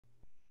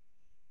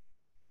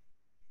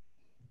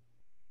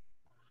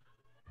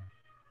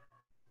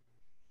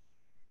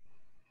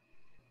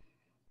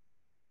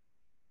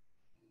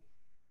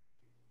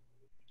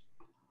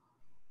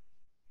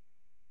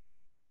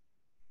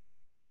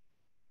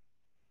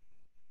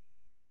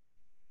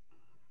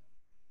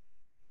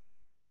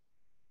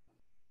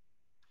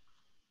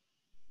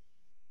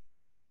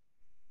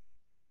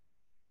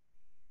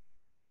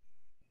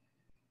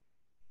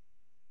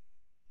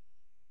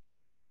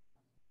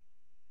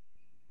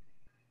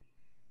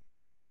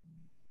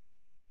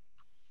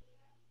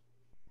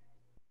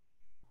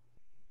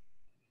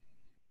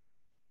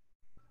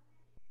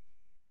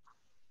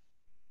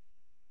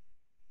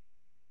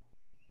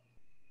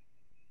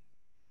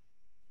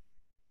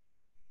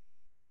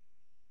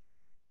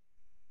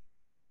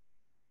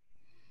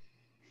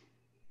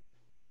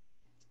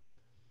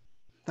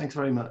Thanks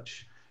very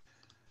much.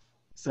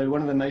 So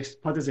one of the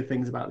most positive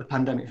things about the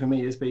pandemic for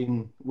me has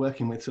been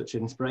working with such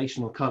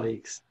inspirational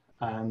colleagues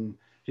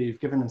who've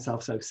given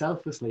themselves so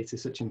selflessly to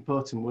such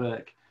important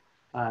work.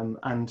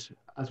 And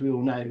as we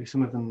all know,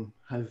 some of them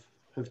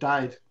have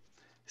died.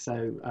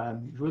 So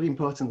it's really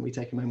important that we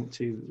take a moment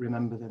to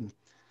remember them.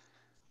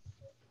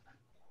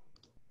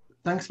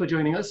 Thanks for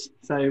joining us.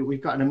 So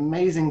we've got an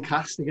amazing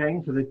cast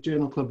again for the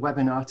Journal Club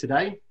webinar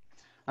today.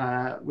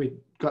 We've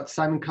got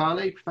Simon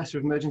Carley, Professor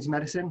of Emergency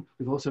Medicine.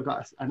 We've also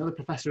got another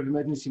Professor of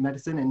Emergency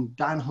Medicine in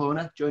Dan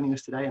Horner joining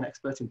us today, an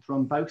expert in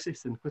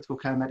thrombosis and critical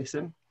care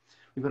medicine.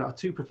 We've got our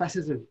two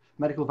Professors of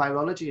Medical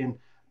Virology in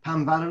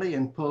Pam Vallely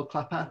and Paul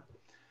Klapper.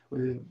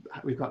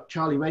 We've got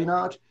Charlie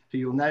Reynard, who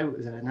you'll know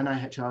is an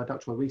NIHR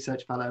Doctoral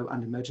Research Fellow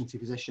and Emergency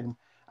Physician.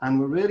 And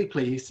we're really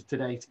pleased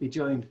today to be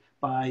joined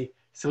by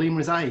Salim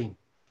Rezai.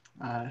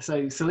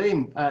 So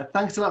Salim,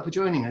 thanks a lot for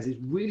joining us. It's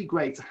really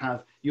great to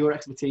have your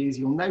expertise.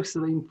 You'll know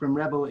Salim from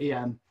Rebel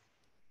EM.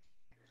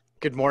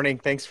 Good morning.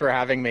 Thanks for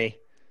having me.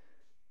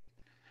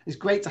 It's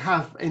great to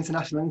have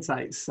international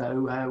insights. So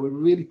we're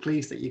really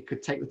pleased that you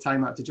could take the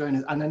time out to join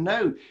us. And I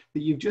know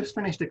that you've just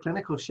finished a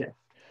clinical shift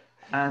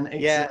and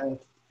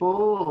it's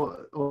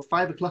 4 or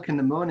 5 o'clock in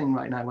the morning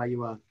right now where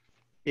you are.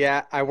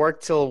 Yeah, I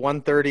worked till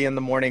 1:30 in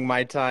the morning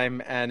my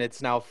time, and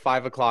it's now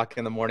 5 o'clock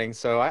in the morning.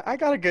 So I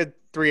got a good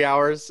 3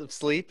 hours of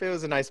sleep. It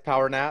was a nice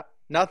power nap.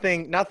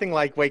 Nothing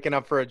like waking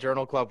up for a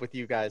journal club with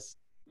you guys.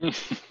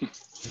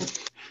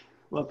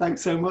 Well,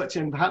 thanks so much.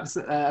 And perhaps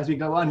as we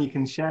go on, you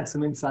can share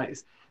some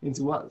insights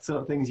into what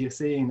sort of things you're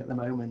seeing at the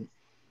moment.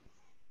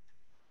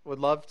 Would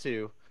love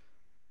to.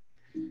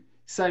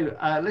 So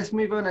let's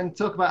move on and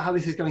talk about how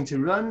this is going to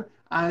run.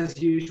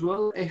 As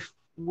usual, if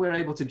we're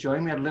able to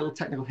join, we had a little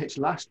technical hitch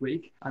last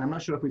week, and I'm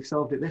not sure if we've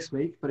solved it this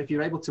week, but if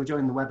you're able to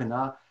join the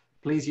webinar,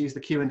 please use the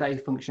Q&A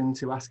function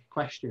to ask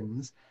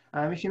questions.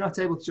 If you're not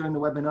able to join the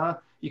webinar,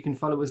 you can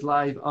follow us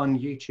live on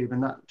YouTube,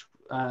 and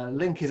that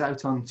link is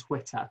out on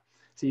Twitter.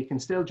 So you can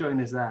still join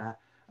us there,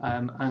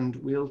 and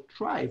we'll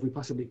try, if we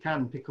possibly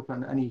can, pick up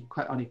on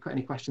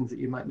any questions that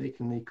you might make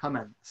in the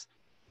comments.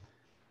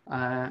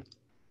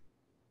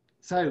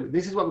 So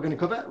this is what we're going to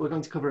cover. We're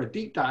going to cover a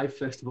deep dive,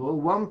 first of all,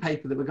 one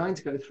paper that we're going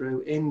to go through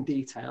in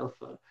detail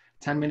for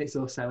 10 minutes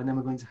or so, and then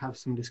we're going to have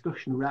some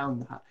discussion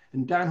around that.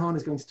 And Dan Horner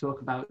is going to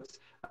talk about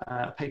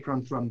a paper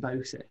on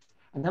thrombosis.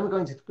 And then we're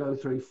going to go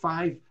through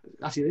 5,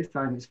 actually this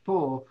time it's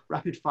 4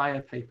 rapid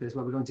fire papers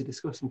where we're going to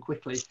discuss them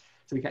quickly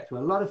so we get to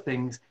a lot of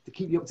things to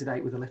keep you up to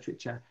date with the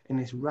literature in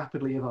this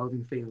rapidly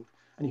evolving field.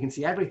 And you can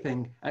see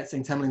everything at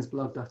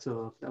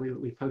stemlinsblog.org.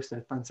 We post a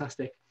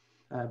fantastic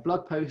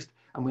blog post,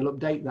 and we'll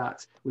update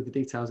that with the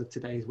details of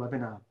today's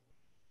webinar.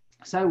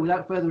 So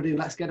without further ado,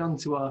 let's get on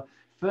to our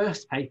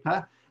first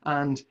paper,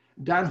 and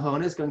Dan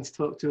Horner is going to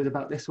talk to us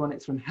about this one.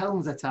 It's from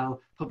Helms et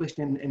al., published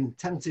in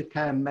Intensive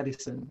Care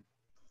Medicine.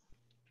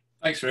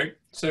 Thanks, Rick.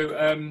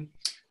 So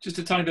just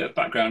a tiny bit of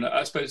background.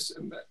 I suppose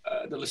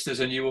the listeners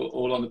and you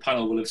all on the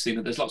panel will have seen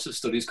that there's lots of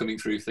studies coming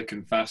through thick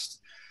and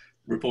fast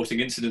reporting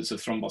incidents of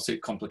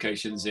thrombotic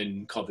complications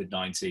in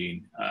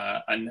COVID-19.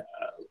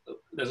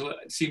 There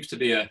seems to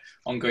be an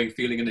ongoing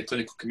feeling in the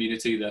clinical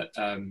community that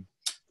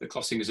the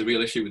clotting is a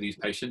real issue with these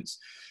patients.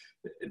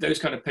 Those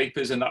kind of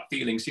papers and that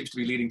feeling seems to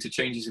be leading to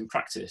changes in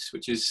practice,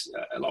 which is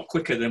a lot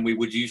quicker than we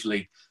would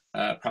usually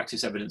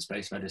practice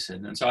evidence-based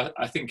medicine. And so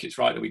I think it's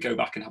right that we go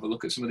back and have a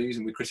look at some of these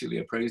and we critically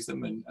appraise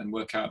them and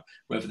work out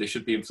whether they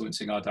should be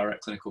influencing our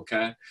direct clinical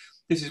care.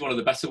 This is one of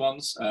the better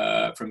ones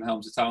from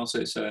Helms et al.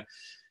 So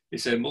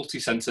it's a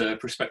multi-center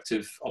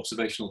prospective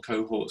observational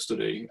cohort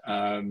study.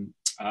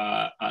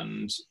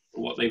 And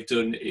what they've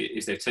done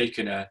is they've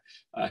taken a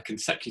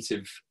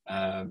consecutive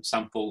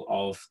sample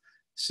of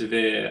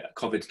severe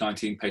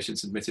COVID-19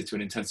 patients admitted to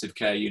an intensive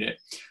care unit,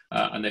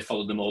 and they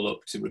followed them all up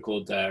to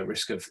record their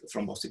risk of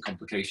thrombotic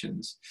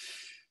complications.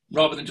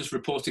 Rather than just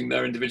reporting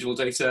their individual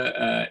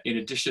data, in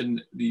addition,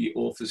 the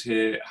authors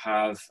here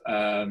have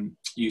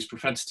used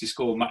propensity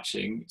score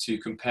matching to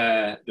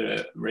compare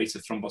the rate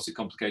of thrombotic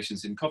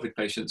complications in COVID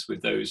patients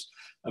with those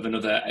of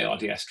another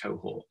ARDS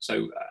cohort.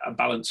 So a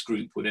balanced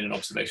group within an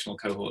observational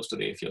cohort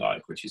study, if you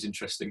like, which is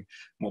interesting.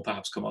 We'll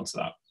perhaps come on to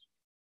that.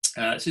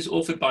 This is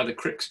authored by the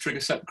CRICS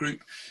Triggercept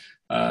group,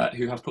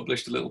 who have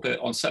published a little bit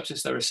on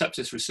sepsis. They're a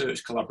sepsis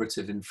research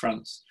collaborative in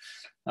France.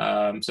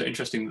 So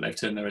interesting that they've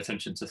turned their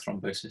attention to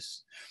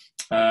thrombosis.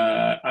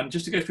 And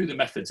just to go through the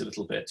methods a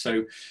little bit.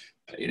 So,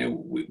 you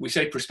know, we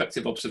say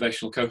prospective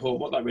observational cohort.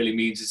 What that really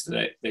means is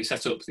that they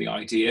set up the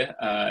idea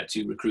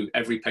to recruit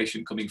every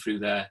patient coming through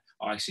their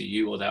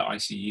ICU or their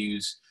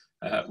ICUs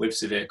with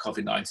severe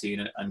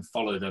COVID-19 and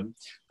follow them.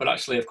 But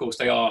actually, of course,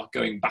 they are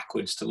going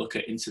backwards to look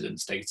at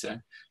incidence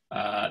data.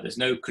 There's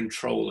no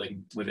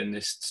controlling within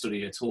this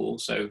study at all.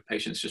 So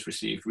patients just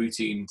receive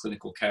routine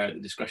clinical care at the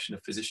discretion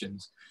of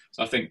physicians.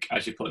 So I think,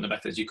 as you put in the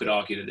methods, you could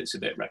argue that it's a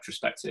bit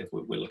retrospective.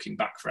 We're looking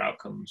back for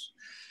outcomes.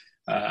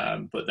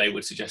 But they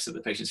would suggest that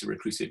the patients are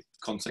recruited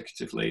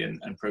consecutively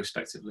and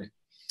prospectively.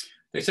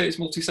 They say it's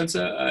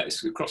multi-center.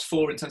 It's across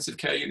 4 intensive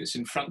care units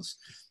in France.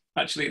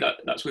 Actually,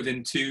 that's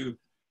within 2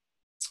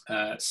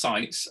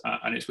 sites,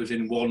 and it's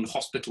within one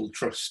hospital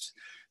trust.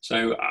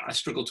 So I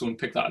struggle to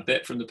unpick that a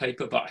bit from the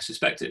paper, but I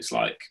suspect it's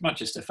like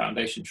Manchester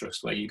Foundation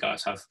Trust, where you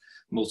guys have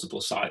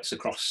multiple sites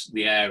across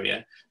the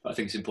area. But I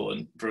think it's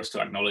important for us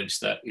to acknowledge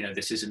that, you know,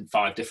 this isn't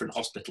 5 different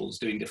hospitals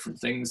doing different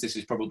things. This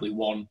is probably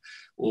one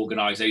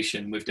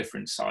organisation with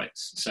different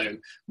sites. So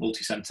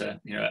multi-centre,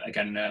 you know,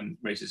 again,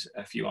 raises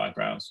a few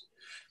eyebrows.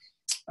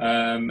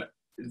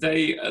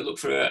 They look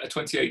for a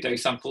 28-day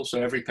sample,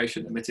 so every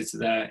patient admitted to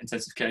their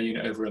intensive care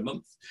unit over a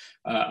month,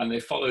 and they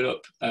followed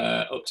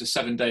up to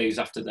 7 days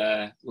after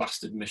their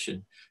last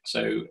admission.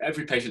 So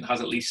every patient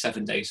has at least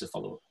 7 days of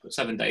follow-up, but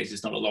 7 days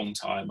is not a long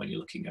time when you're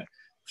looking at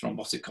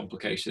thrombotic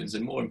complications,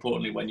 and more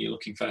importantly, when you're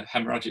looking for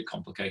hemorrhagic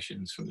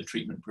complications from the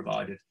treatment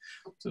provided.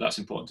 So that's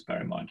important to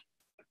bear in mind.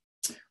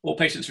 All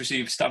patients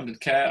receive standard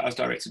care as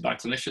directed by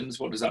clinicians.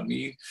 What does that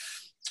mean?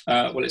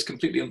 Well, it's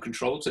completely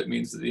uncontrolled, so it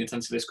means that the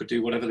intensivists could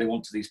do whatever they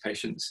want to these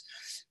patients.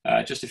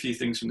 Just a few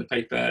things from the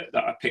paper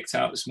that I picked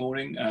out this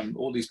morning.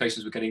 All these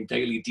patients were getting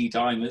daily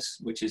D-dimers,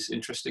 which is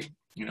interesting.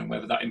 You know,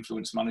 whether that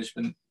influenced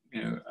management,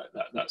 you know,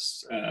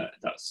 that's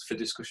for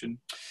discussion.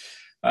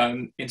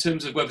 In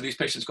terms of whether these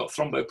patients got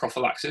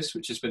thromboprophylaxis,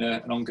 which has been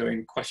an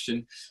ongoing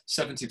question,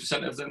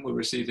 70% of them were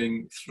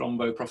receiving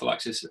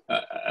thromboprophylaxis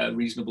at a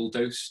reasonable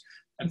dose,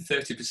 and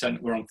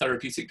 30% were on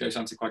therapeutic dose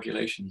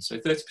anticoagulation. So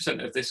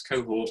 30% of this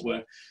cohort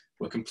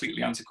were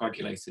completely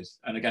anticoagulated.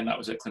 And again, that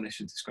was at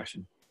clinician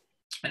discretion.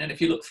 And then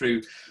if you look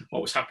through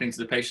what was happening to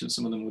the patients,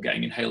 some of them were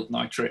getting inhaled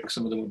nitric,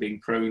 some of them were being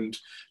proned.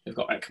 They've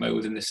got ECMO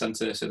within this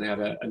centre, so they have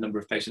a number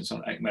of patients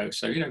on ECMO.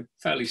 So, you know,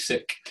 fairly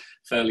sick,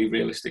 fairly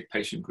realistic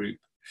patient group.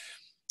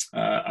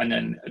 And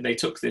then they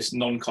took this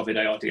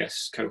non-COVID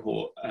ARDS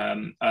cohort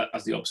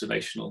as the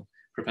observational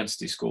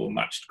propensity score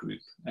matched group.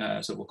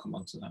 So we'll come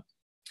on to that.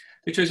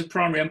 They chose a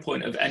primary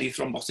endpoint of any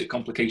thrombotic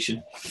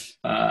complication,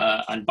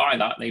 and by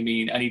that they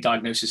mean any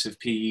diagnosis of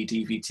PE,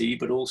 DVT,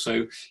 but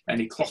also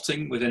any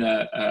clotting within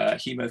a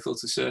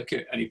hemofilter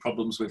circuit, any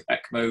problems with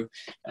ECMO,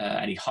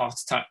 any heart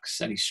attacks,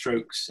 any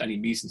strokes, any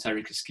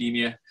mesenteric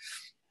ischemia,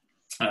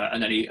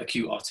 and any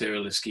acute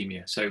arterial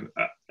ischemia. So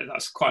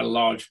that's quite a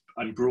large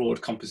and broad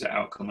composite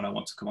outcome, and I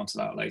want to come on to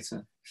that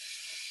later.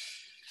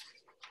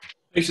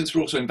 Patients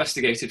were also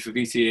investigated for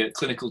VT at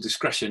clinical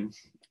discretion,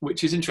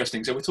 which is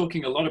interesting. So we're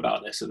talking a lot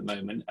about this at the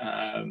moment,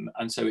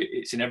 and so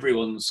it's in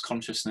everyone's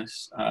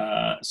consciousness.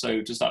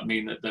 So does that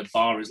mean that the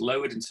bar is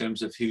lowered in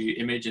terms of who you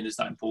image, and is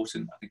that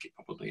important? I think it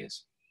probably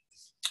is.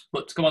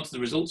 But to come on to the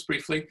results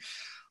briefly,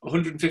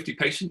 150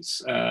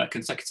 patients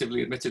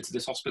consecutively admitted to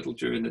this hospital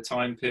during the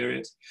time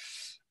period.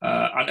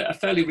 And a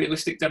fairly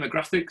realistic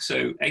demographic,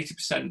 so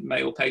 80%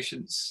 male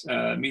patients,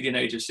 median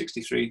age of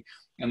 63,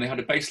 and they had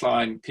a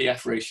baseline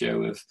PF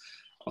ratio of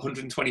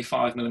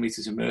 125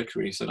 millimeters of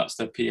mercury, so that's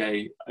the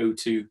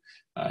PaO2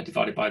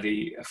 divided by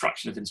the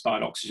fraction of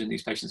inspired oxygen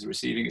these patients are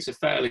receiving. It's a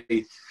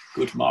fairly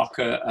good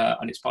marker,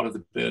 and it's part of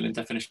the Berlin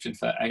definition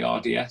for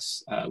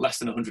ARDS. Less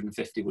than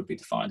 150 would be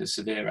defined as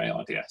severe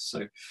ARDS.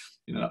 So,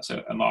 you know, that's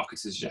a marker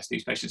to suggest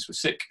these patients were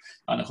sick,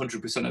 and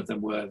 100% of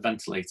them were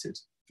ventilated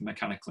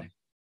mechanically.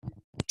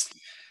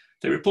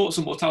 They report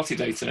some mortality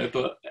data,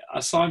 but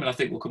as Simon, I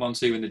think, will come on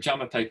to in the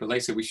JAMA paper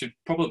later, we should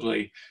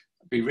probably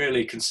be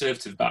really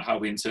conservative about how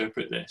we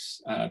interpret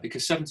this,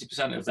 because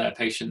 70% of their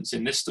patients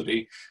in this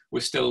study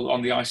were still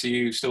on the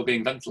ICU, still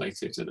being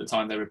ventilated at the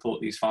time they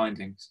report these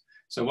findings.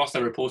 So whilst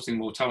they're reporting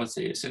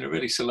mortality, it's in a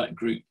really select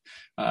group,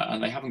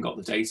 and they haven't got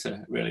the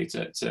data really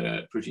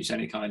to produce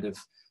any kind of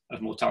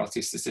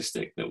mortality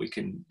statistic that we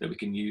can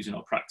use in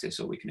our practice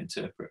or we can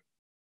interpret.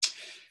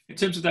 In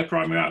terms of their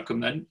primary outcome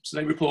then, so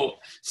they report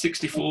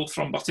 64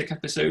 thrombotic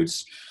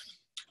episodes,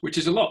 which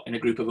is a lot in a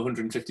group of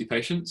 150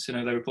 patients. You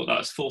know, they report that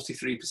as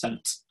 43%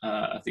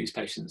 of these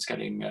patients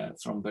getting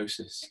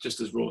thrombosis,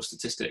 just as raw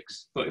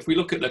statistics. But if we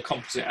look at the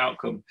composite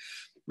outcome,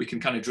 we can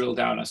kind of drill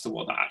down as to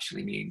what that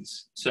actually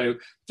means. So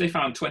they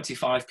found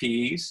 25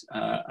 PEs,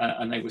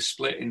 and they were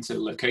split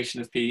into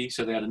location of PE.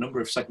 So they had a number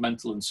of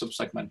segmental and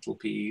subsegmental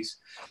PEs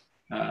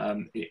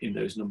in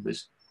those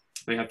numbers.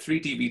 They had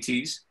 3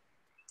 DVTs,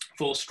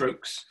 4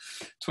 strokes,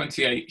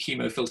 28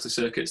 hemofilter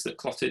circuits that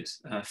clotted,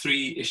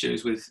 3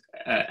 issues with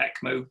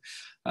ECMO,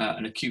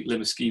 an acute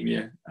limb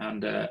ischemia,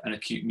 and an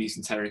acute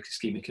mesenteric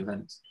ischemic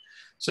event.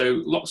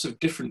 So lots of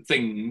different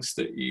things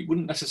that you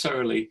wouldn't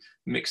necessarily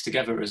mix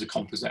together as a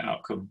composite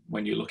outcome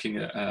when you're looking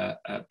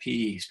at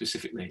PE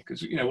specifically.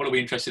 Because, you know, what are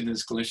we interested in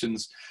as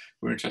clinicians?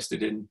 We're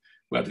interested in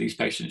whether these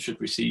patients should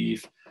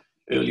receive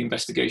early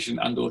investigation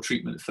and or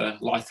treatment for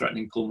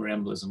life-threatening pulmonary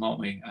embolism,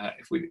 aren't we?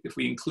 If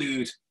we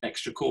include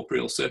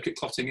extracorporeal circuit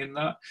clotting in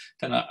that,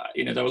 then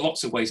you know, there are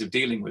lots of ways of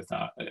dealing with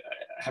that.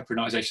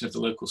 Heparinization of the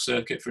local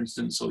circuit, for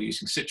instance, or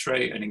using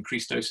citrate and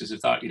increased doses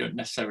of that. You don't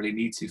necessarily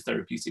need to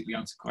therapeutically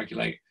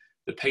anticoagulate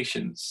the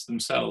patients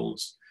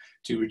themselves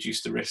to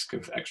reduce the risk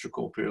of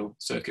extracorporeal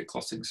circuit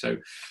clotting. So,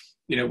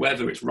 you know,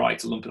 whether it's right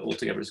to lump it all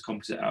together as a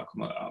composite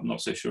outcome, I'm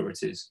not so sure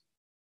it is.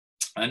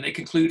 And they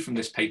conclude from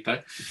this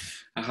paper,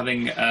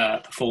 having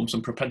performed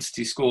some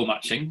propensity score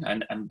matching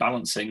and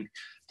balancing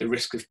the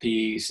risk of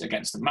PEs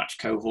against the match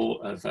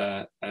cohort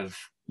of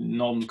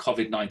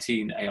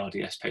non-COVID-19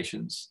 ARDS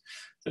patients,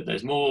 that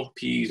there's more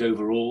PEs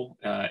overall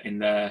in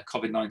their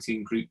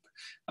COVID-19 group,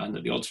 and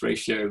that the odds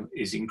ratio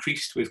is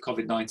increased with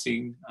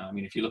COVID-19. I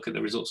mean, if you look at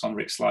the results on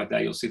Rick's slide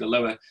there, you'll see the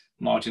lower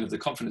margin of the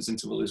confidence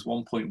interval is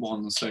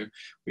 1.1. So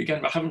we,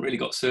 again, haven't really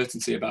got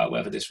certainty about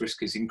whether this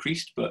risk is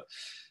increased, but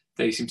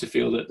they seem to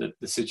feel that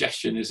the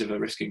suggestion is of a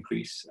risk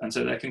increase. And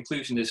so their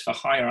conclusion is for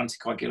higher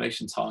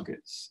anticoagulation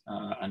targets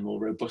and more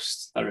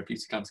robust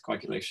therapeutic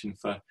anticoagulation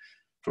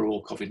for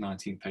all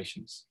COVID-19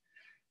 patients.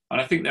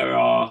 And I think there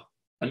are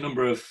a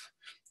number of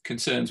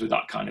concerns with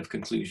that kind of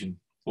conclusion,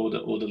 or the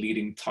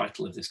leading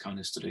title of this kind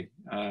of study,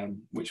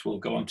 which we'll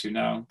go on to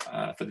now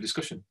for the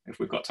discussion, if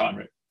we've got time,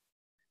 Rick.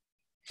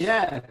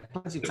 Yeah,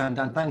 plenty of time,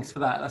 Dan. Thanks for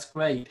that. That's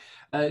great.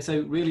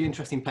 So really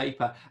interesting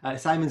paper.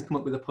 Simon's come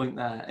up with a point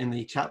there in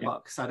the chat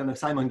box. I don't know,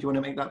 Simon, do you want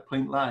to make that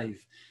point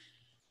live?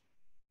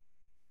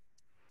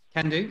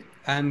 Can do.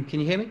 Can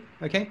you hear me?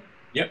 Okay.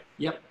 Yep.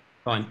 Yep.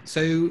 Fine.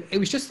 So it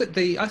was just that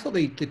I thought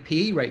the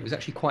PE rate was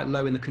actually quite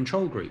low in the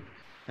control group,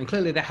 and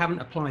clearly they haven't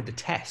applied the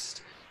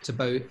test to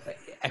both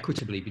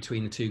equitably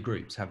between the two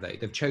groups, have they?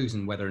 They've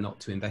chosen whether or not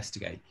to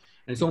investigate.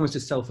 And it's almost a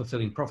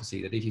self-fulfilling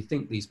prophecy that if you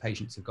think these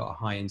patients have got a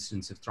high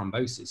incidence of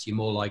thrombosis, you're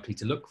more likely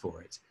to look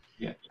for it.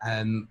 Yeah.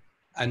 And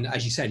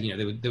as you said, you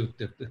know,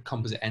 the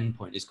composite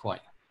endpoint is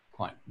quite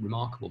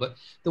remarkable. But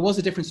there was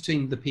a difference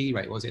between the PE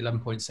rate, was it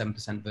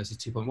 11.7% versus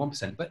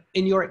 2.1%? But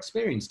in your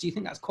experience, do you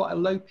think that's quite a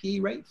low PE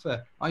rate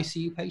for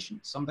ICU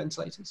patients on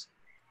ventilators?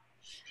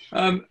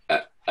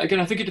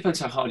 Again, I think it depends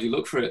how hard you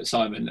look for it,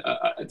 Simon.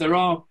 There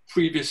are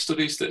previous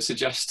studies that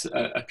suggest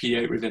a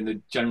PA within the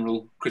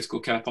general critical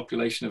care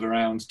population of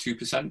around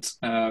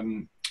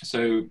 2%. So,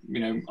 you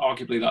know,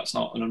 arguably that's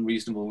not an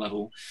unreasonable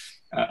level.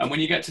 And when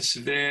you get to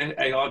severe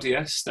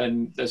ARDS,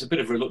 then there's a bit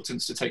of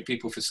reluctance to take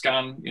people for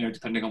scan, you know,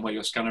 depending on where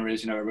your scanner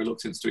is, you know, a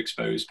reluctance to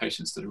expose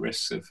patients to the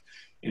risks of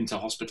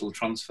inter-hospital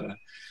transfer.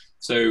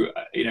 So,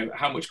 you know,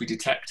 how much we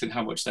detect and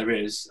how much there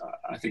is,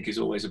 I think is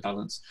always a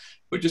balance.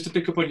 But just to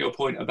pick up on your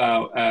point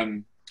about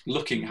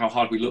looking, how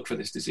hard we look for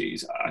this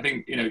disease, I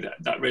think, you know,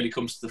 that really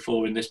comes to the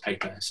fore in this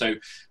paper. So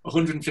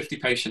 150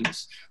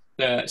 patients,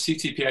 the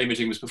CT-PA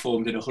imaging was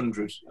performed in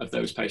 100 of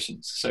those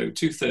patients. So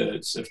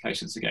 2/3 of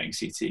patients are getting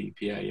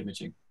CT-PA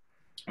imaging,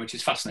 which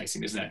is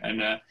fascinating, isn't it?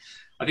 And I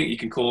think you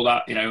can call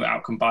that, you know,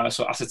 outcome bias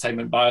or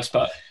ascertainment bias,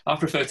 but I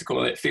prefer to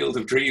call it field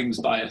of dreams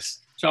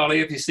bias. Charlie,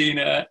 have you seen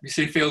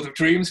Field of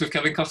Dreams with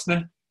Kevin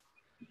Costner?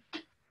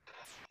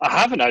 I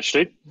haven't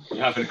actually. You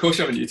haven't, of course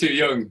you haven't. You're too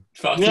young.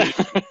 Far too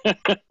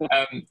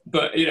young.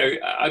 But you know,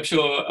 I'm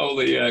sure all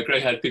the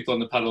grey-haired people on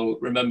the panel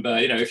remember.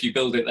 You know, if you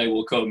build it, they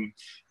will come.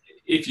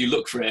 If you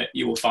look for it,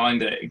 you will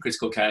find it in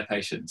critical care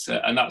patients,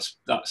 and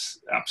that's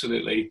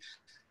absolutely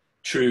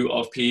true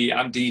of PE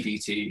and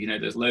DVT. You know,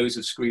 there's loads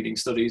of screening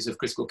studies of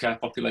critical care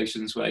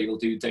populations where you'll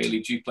do daily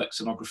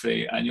duplex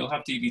sonography and you'll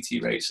have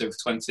DVT rates of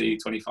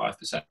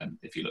 20-25%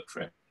 if you look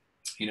for it.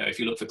 You know, if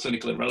you look for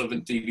clinical and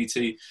relevant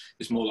DVT,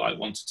 it's more like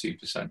 1 to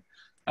 2%.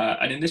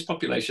 And in this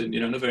population, you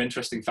know, another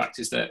interesting fact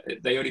is that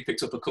they only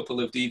picked up a couple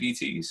of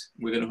DVTs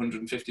within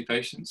 150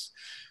 patients,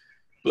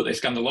 but they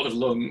scanned a lot of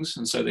lungs,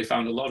 and so they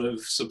found a lot of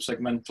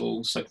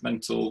subsegmental,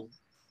 segmental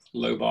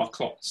lobar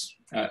clots.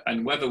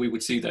 And whether we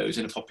would see those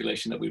in a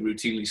population that we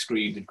routinely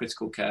screened in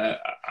critical care,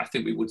 I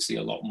think we would see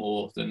a lot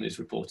more than is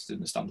reported in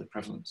the standard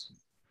prevalence.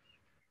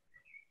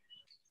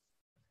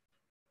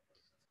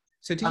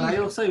 So I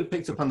also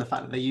picked up on the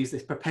fact that they use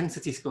this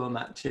propensity score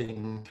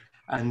matching.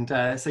 And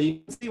so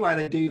you can see why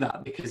they do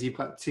that, because you've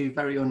got two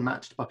very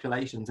unmatched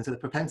populations. And so the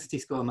propensity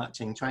score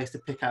matching tries to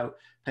pick out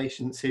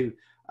patients who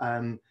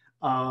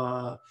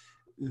are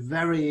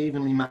very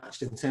evenly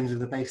matched in terms of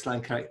the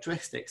baseline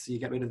characteristics. So you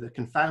get rid of the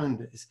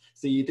confounders.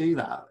 So you do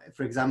that,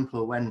 for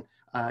example, when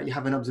you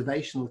have an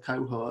observational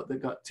cohort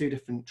that got two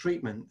different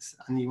treatments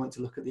and you want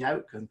to look at the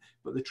outcome,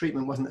 but the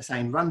treatment wasn't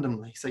assigned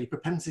randomly. So you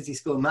propensity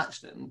score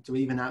match them to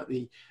even out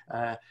the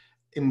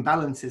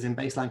imbalances in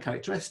baseline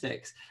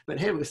characteristics. But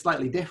here it was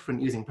slightly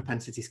different using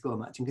propensity score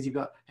matching, because you've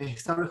got a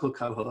historical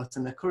cohort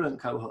and a current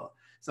cohort.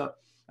 So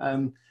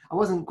I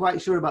wasn't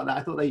quite sure about that.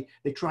 I thought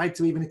they tried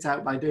to even it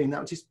out by doing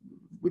that,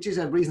 which is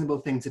a reasonable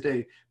thing to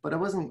do. But I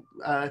wasn't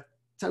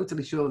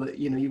totally sure that,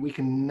 you know, we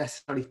can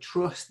necessarily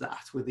trust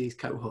that with these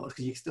cohorts,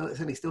 because you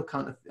certainly still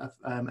can't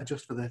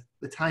adjust for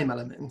the time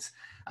elements.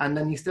 And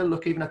then you still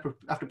look, even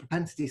after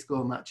propensity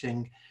score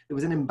matching, there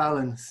was an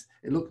imbalance.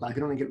 It looked like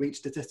it only reached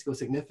statistical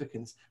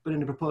significance, but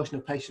in a proportion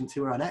of patients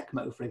who were on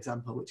ECMO, for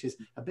example, which is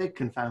a big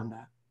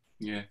confounder.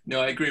 Yeah, no,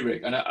 I agree,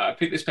 Rick. And I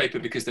picked this paper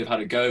because they've had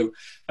a go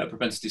at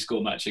propensity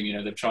score matching. You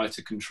know, they've tried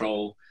to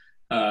control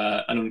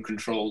an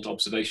uncontrolled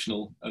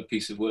observational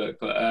piece of work,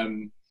 but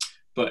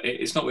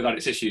it's not without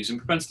its issues. And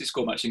propensity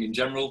score matching in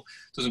general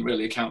doesn't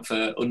really account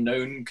for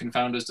unknown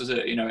confounders, does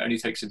it? You know, it only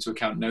takes into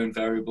account known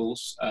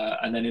variables.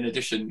 And then in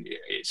addition,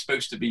 it's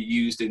supposed to be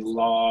used in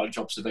large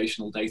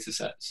observational data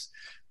sets.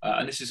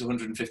 And this is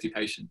 150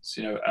 patients,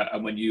 you know,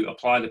 and when you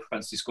apply the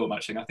propensity score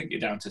matching, I think you're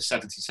down to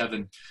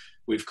 77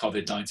 with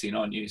COVID-19,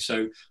 aren't you?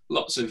 So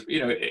lots of, you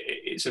know,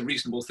 it's a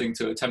reasonable thing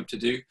to attempt to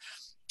do.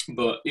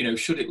 But, you know,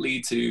 should it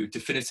lead to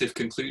definitive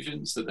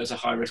conclusions that there's a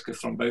high risk of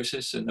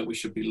thrombosis and that we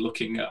should be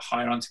looking at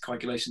higher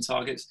anticoagulation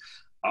targets?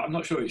 I'm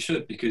not sure it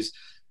should, because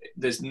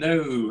there's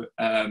no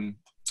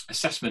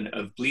assessment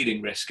of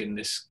bleeding risk in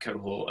this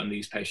cohort and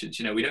these patients.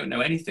 You know, we don't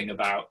know anything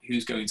about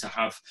who's going to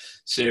have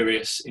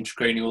serious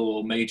intracranial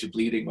or major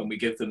bleeding when we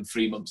give them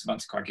 3 months of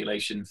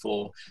anticoagulation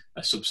for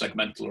a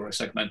subsegmental or a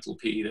segmental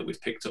PE that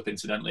we've picked up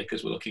incidentally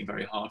because we're looking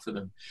very hard for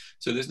them.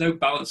 So there's no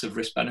balance of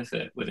risk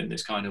benefit within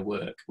this kind of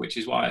work, which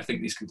is why I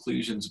think these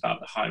conclusions about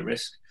the high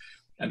risk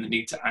and the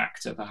need to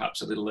act are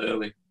perhaps a little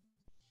early.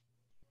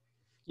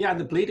 Yeah,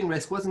 the bleeding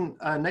risk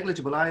wasn't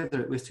negligible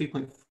either. It was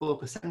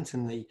 2.4%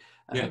 in the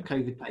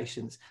COVID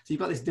patients. So you've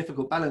got this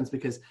difficult balance,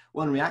 because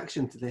one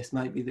reaction to this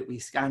might be that we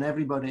scan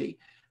everybody,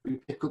 we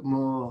pick up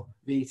more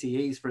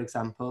VTEs, for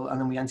example,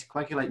 and then we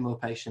anticoagulate more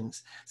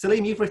patients.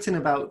 Salim, you've written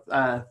about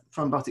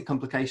thrombotic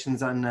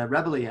complications on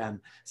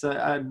RCEM. So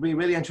I'd be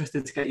really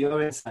interested to get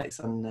your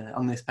insights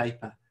on this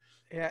paper.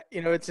 Yeah,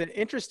 you know, it's an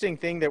interesting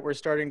thing that we're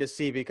starting to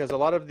see, because a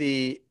lot of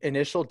the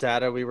initial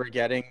data we were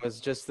getting was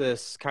just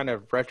this kind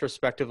of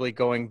retrospectively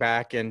going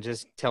back and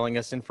just telling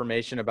us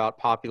information about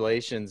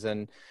populations.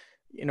 And,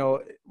 you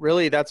know,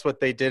 really that's what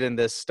they did in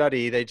this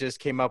study. They just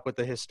came up with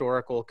the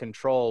historical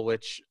control,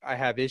 which I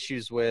have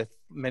issues with,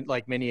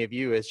 like many of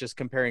you, is just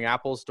comparing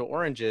apples to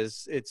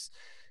oranges. It's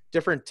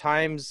different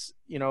times,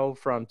 you know,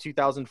 from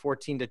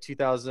 2014 to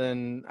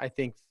 2000, I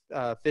think,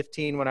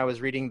 15, when I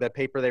was reading the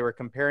paper they were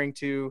comparing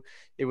to,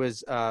 it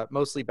was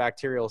mostly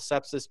bacterial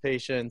sepsis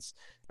patients.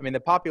 I mean, the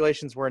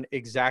populations weren't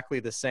exactly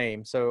the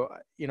same. So,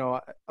 you know,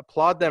 I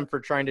applaud them for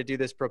trying to do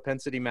this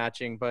propensity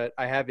matching, but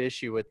I have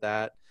issue with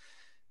that.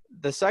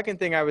 The second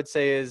thing I would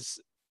say is,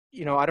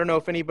 you know, I don't know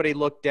if anybody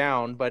looked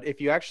down, but if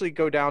you actually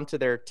go down to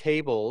their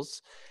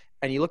tables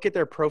and you look at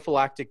their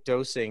prophylactic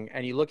dosing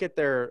and you look at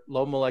their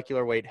low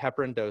molecular weight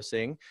heparin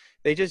dosing,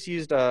 they just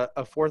used a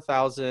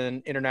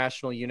 4,000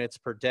 international units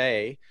per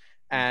day.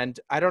 And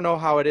I don't know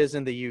how it is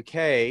in the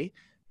UK,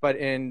 but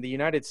in the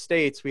United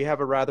States, we have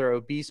a rather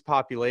obese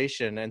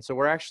population. And so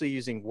we're actually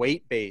using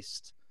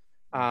weight-based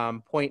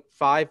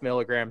 0.5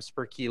 milligrams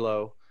per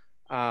kilo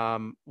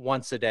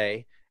once a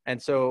day. And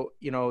so,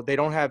 you know, they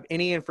don't have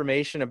any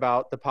information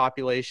about the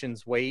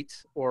population's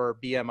weight or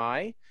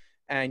BMI.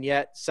 And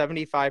yet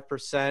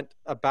 75%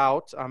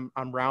 about,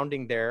 I'm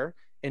rounding there,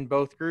 in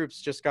both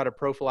groups just got a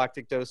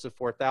prophylactic dose of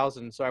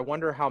 4,000. So I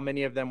wonder how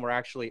many of them were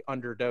actually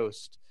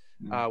underdosed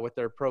with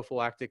their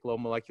prophylactic low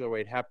molecular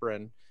weight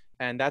heparin.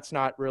 And that's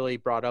not really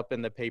brought up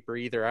in the paper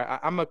either.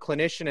 I'm a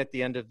clinician at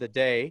the end of the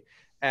day.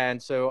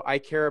 And so I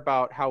care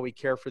about how we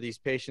care for these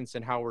patients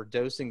and how we're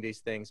dosing these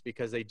things,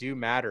 because they do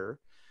matter.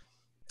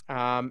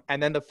 And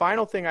then the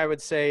final thing I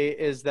would say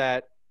is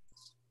that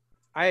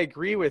I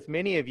agree with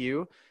many of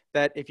you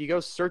that if you go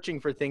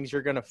searching for things,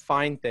 you're going to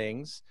find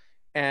things.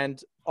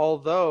 And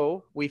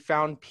although we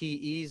found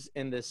PEs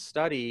in this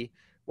study,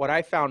 what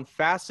I found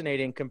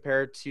fascinating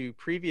compared to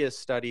previous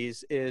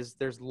studies is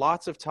there's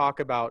lots of talk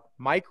about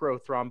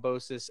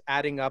microthrombosis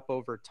adding up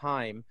over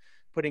time,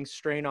 putting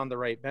strain on the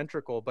right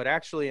ventricle. But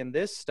actually in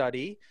this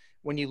study,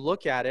 when you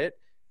look at it,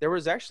 there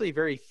was actually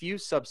very few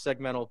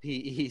subsegmental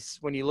PEs.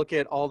 When you look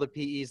at all the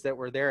PEs that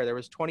were there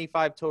was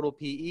 25 total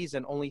PEs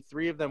and only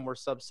 3 of them were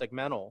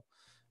subsegmental.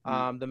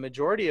 The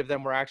majority of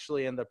them were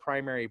actually in the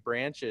primary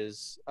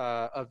branches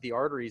of the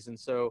arteries. And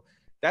so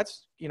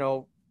that's, you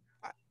know,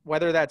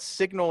 whether that's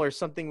signal or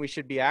something we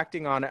should be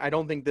acting on, I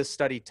don't think this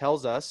study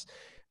tells us.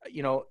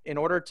 You know, in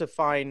order to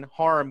find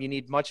harm, you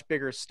need much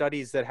bigger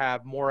studies that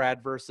have more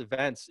adverse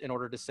events in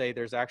order to say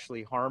there's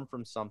actually harm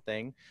from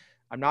something.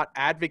 I'm not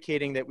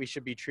advocating that we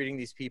should be treating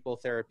these people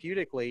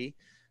therapeutically,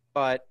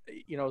 but,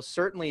 you know,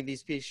 certainly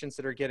these patients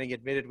that are getting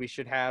admitted, we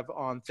should have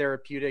on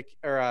therapeutic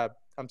or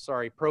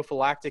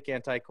prophylactic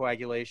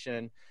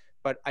anticoagulation,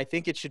 but I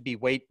think it should be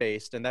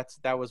weight-based. And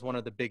that was one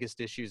of the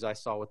biggest issues I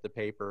saw with the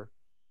paper.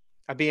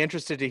 I'd be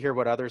interested to hear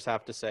what others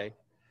have to say.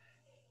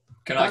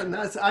 I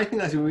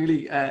think that's a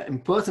really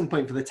important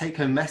point for the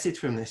take-home message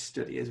from this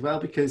study as well,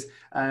 because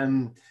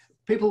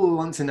people will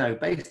want to know,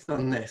 based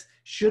on this,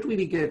 should we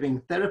be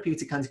giving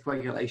therapeutic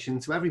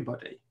anticoagulation to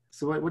everybody?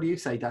 So what do you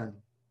say, Dan?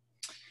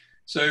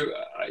 So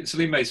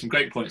Salim made some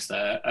great points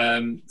there.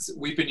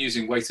 We've been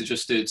using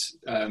weight-adjusted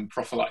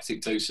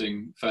prophylactic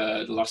dosing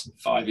for the last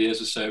 5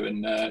 years or so, and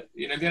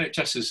you know, the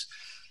NHS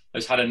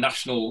has had a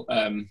national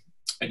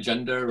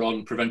agenda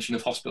on prevention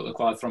of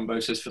hospital-acquired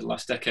thrombosis for the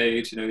last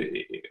decade. You know,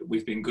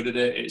 we've been good at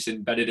it. It's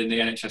embedded in the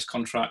NHS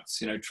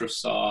contracts. You know,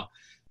 trusts are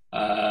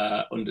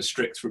under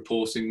strict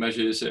reporting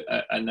measures,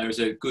 and there is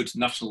a good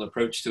national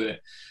approach to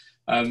it.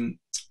 And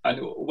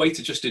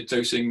weight-adjusted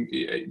dosing,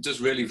 it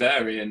does really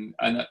vary.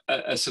 And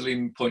as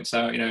Salim points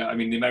out, you know, I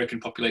mean, the American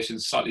population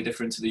is slightly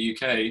different to the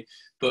UK,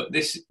 but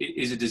this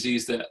is a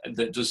disease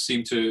that does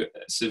seem to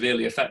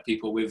severely affect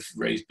people with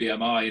raised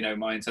BMI. You know,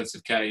 my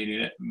intensive care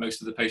unit,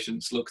 most of the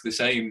patients look the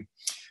same,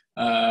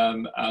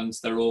 and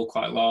they're all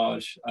quite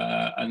large.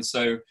 And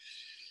so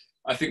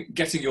I think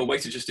getting your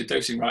weight-adjusted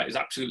dosing right is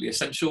absolutely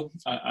essential.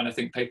 And I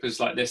think papers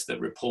like this that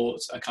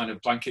report a kind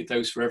of blanket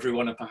dose for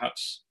everyone are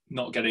perhaps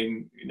not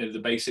getting the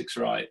basics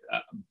right,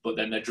 but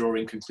then they're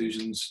drawing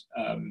conclusions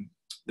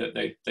that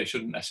they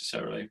shouldn't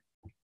necessarily.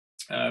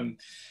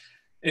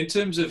 In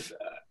terms of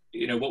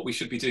what we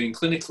should be doing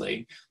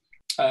clinically,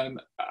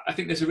 I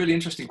think there's a really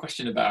interesting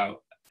question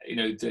about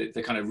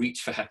the kind of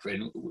reach for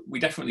heparin. We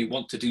definitely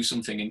want to do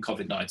something in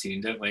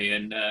COVID-19, don't we?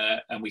 And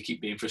we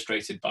keep being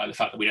frustrated by the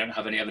fact that we don't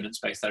have any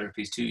evidence-based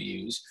therapies to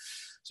use.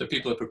 So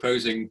people are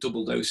proposing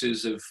double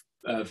doses of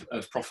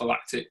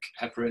prophylactic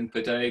heparin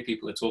per day.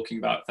 People are talking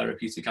about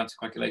therapeutic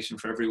anticoagulation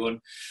for everyone.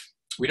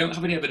 We don't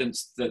have any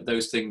evidence that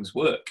those things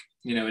work.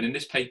 And in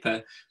this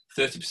paper,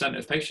 30%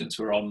 of patients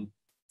were on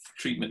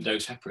treatment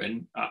dose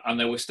heparin, and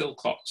there were still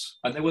clots,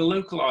 and they were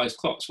localized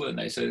clots, weren't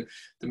they? So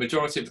the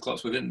majority of the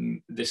clots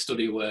within this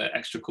study were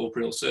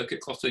extracorporeal circuit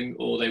clotting,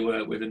 or they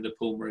were within the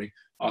pulmonary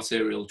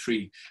arterial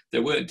tree.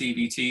 There weren't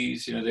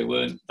DVTs, there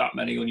weren't that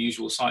many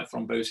unusual site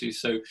thromboses.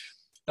 So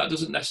that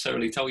doesn't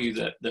necessarily tell you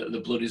that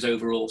the blood is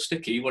overall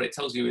sticky. What it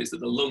tells you is that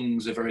the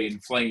lungs are very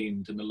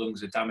inflamed and the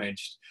lungs are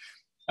damaged.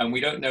 And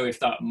we don't know if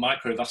that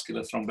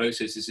microvascular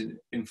thrombosis is an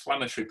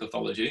inflammatory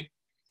pathology,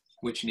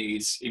 which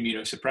needs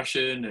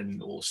immunosuppression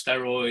or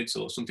steroids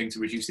or something to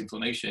reduce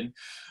inflammation,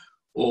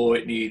 or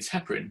it needs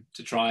heparin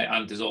to try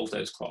and dissolve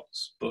those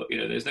clots. But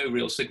there's no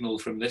real signal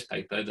from this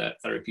paper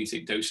that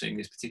therapeutic dosing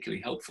is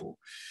particularly helpful.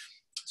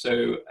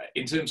 So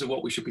in terms of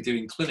what we should be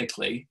doing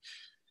clinically,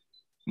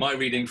 my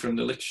reading from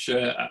the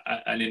literature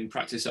and in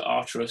practice at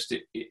our trust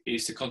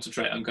is to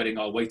concentrate on getting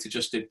our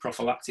weight-adjusted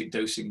prophylactic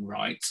dosing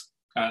right,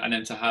 and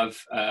then to have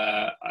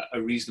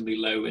a reasonably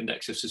low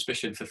index of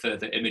suspicion for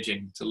further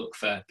imaging to look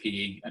for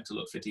PE and to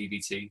look for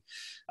DVT.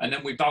 And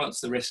then we balance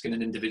the risk in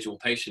an individual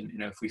patient.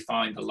 If we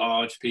find a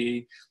large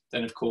PE,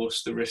 then of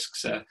course the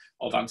risks of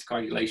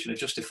anticoagulation are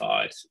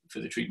justified for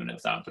the treatment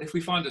of that. But if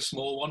we find a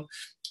small one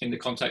in the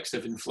context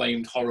of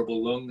inflamed,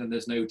 horrible lung and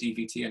there's no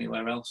DVT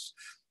anywhere else,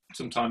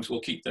 sometimes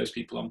we'll keep those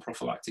people on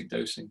prophylactic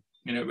dosing.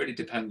 It really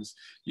depends.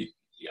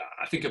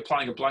 I think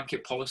applying a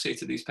blanket policy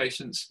to these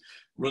patients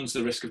runs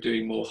the risk of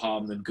doing more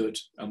harm than good,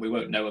 and we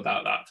won't know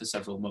about that for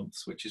several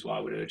months, which is why I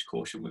would urge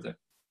caution with it.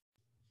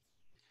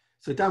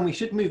 So Dan, we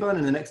should move on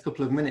in the next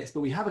couple of minutes, but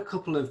we have a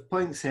couple of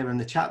points here in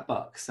the chat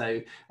box.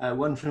 So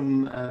one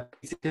from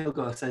Peter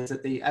Kilgore says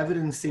that the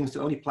evidence seems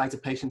to only apply to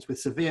patients with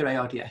severe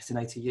ARDS in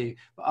ITU,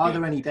 but are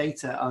there any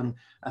data on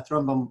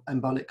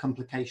thromboembolic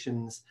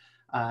complications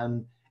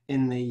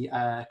in the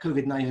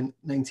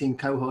COVID-19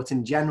 cohort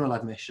in general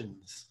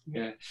admissions?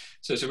 Yeah,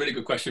 so it's a really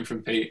good question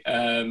from Pete.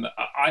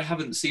 I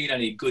haven't seen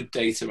any good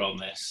data on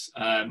this.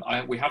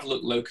 We have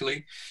looked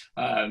locally,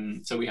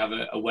 so we have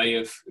a way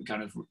of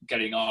kind of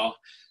getting our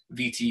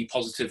VT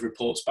positive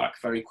reports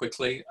back very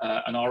quickly,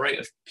 and our rate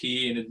of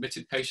PE in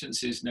admitted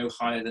patients is no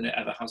higher than it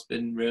ever has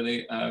been,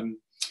 really.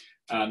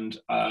 And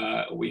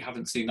we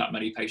haven't seen that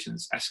many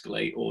patients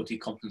escalate or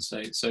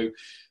decompensate. So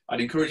I'd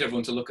encourage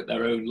everyone to look at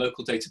their own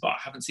local data, but I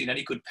haven't seen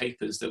any good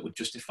papers that would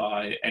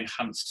justify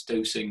enhanced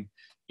dosing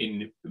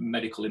in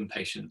medical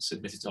inpatients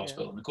admitted to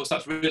hospital. And of course,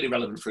 that's really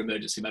relevant for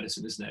emergency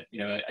medicine, isn't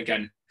it?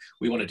 Again,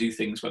 we want to do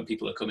things when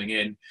people are coming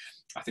in.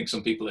 I think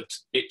some people are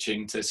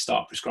itching to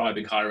start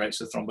prescribing higher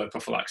rates of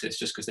thromboprophylaxis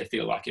just because they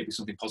feel like it'd be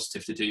something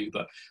positive to do.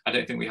 But I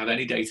don't think we have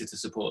any data to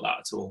support that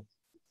at all.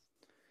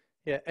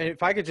 Yeah, and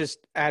if I could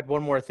just add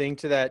one more thing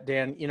to that,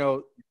 Dan,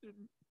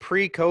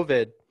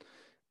 pre-COVID,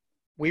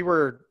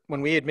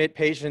 when we admit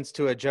patients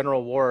to a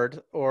general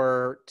ward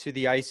or to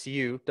the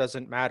ICU,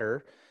 doesn't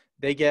matter,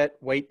 they get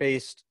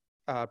weight-based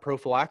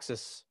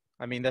prophylaxis.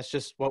 I mean, that's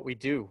just what we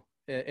do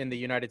in the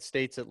United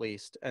States, at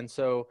least. And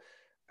so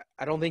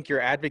I don't think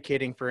you're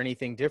advocating for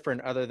anything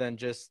different other than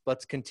just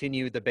let's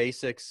continue the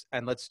basics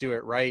and let's do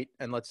it right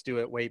and let's do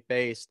it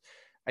weight-based.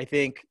 I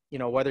think,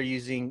 whether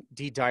using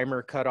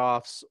D-dimer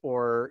cutoffs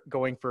or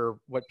going for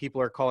what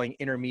people are calling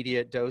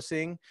intermediate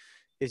dosing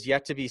is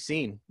yet to be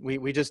seen.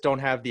 We just don't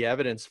have the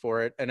evidence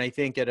for it. And I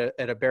think at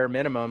a bare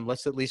minimum,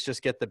 let's at least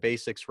just get the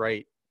basics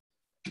right.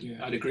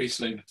 Yeah, I'd agree,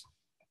 Slim.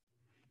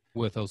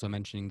 Worth also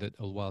mentioning that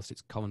whilst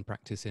it's common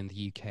practice in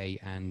the UK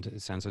and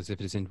it sounds as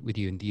if it is with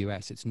you in the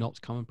US, it's not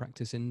common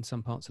practice in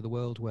some parts of the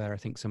world where I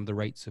think some of the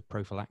rates of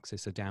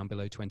prophylaxis are down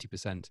below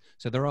 20%.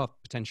 So there are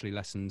potentially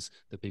lessons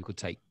that people could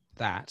take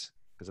that,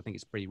 because I think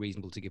it's pretty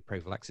reasonable to give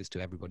prophylaxis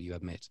to everybody you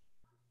admit.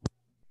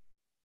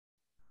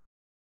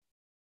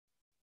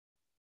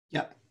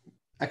 Yeah,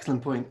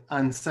 excellent point.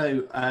 And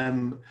so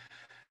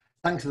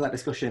thanks for that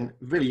discussion.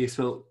 Really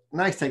useful.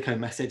 Nice take-home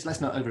message.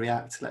 Let's not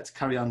overreact. Let's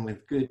carry on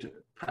with good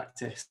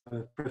practice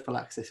of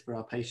prophylaxis for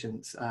our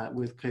patients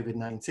with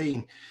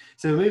COVID-19.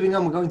 So moving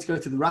on, we're going to go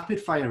to the rapid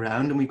fire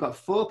round, and we've got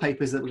 4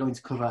 papers that we're going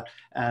to cover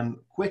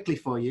quickly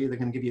for you. They're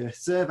going to give you a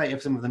survey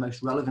of some of the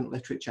most relevant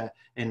literature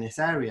in this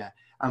area.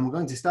 And we're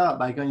going to start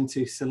by going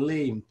to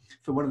Salim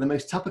for one of the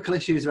most topical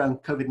issues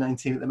around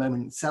COVID-19 at the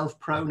moment,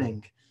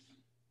 self-proning.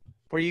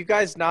 Were you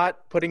guys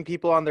not putting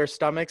people on their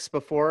stomachs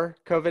before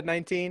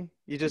COVID-19?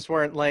 You just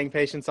weren't laying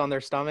patients on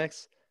their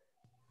stomachs?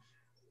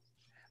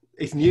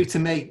 It's new to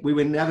me. We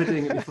were never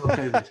doing it before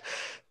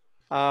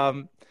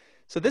COVID.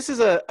 So this is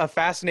a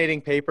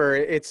fascinating paper.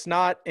 It's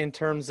not in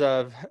terms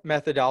of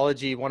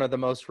methodology one of the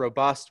most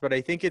robust, but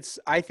I think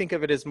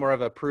of it as more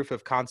of a proof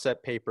of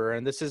concept paper.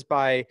 And this is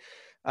by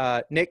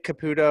Nick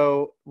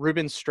Caputo,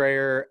 Ruben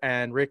Strayer,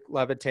 and Rich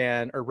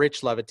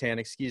Levitan,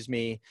 excuse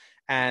me.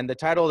 And the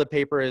title of the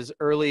paper is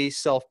Early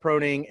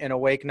Self-Proning in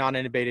Awake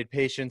Non-Intubated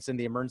Patients in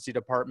the Emergency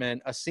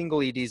Department, a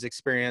Single ED's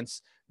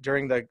Experience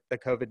During the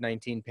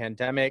COVID-19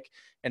 Pandemic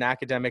in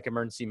Academic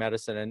Emergency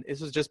Medicine. And this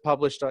was just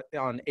published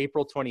on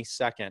April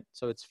 22nd,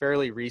 so it's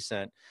fairly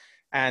recent.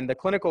 And the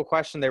clinical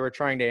question they were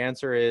trying to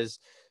answer is,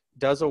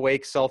 does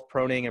awake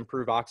self-proning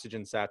improve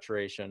oxygen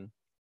saturation?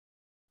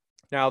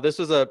 Now, this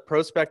was a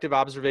prospective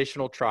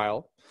observational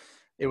trial.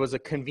 It was a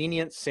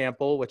convenient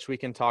sample, which we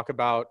can talk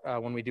about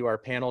when we do our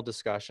panel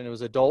discussion. It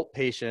was adult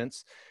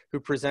patients who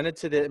presented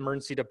to the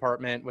emergency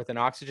department with an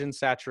oxygen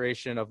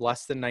saturation of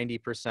less than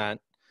 90%.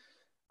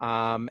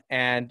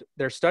 And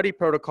their study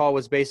protocol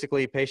was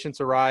basically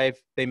patients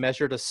arrive, they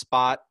measured a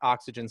spot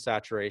oxygen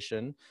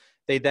saturation.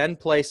 They then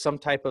placed some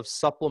type of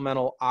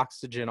supplemental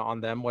oxygen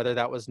on them, whether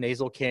that was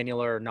nasal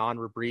cannula or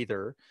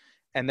non-rebreather.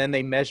 And then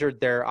they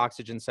measured their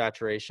oxygen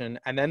saturation,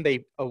 and then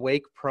they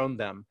awake proned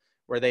them,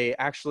 where they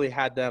actually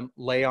had them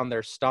lay on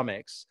their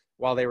stomachs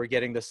while they were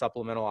getting the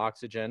supplemental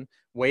oxygen,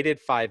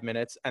 waited 5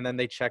 minutes, and then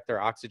they checked their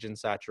oxygen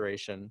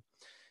saturation.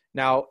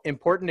 Now,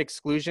 important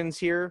exclusions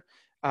here,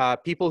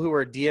 people who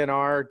are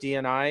DNR,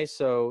 DNI,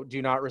 so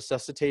do not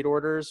resuscitate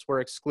orders,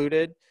 were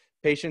excluded.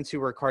 Patients who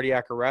were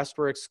cardiac arrest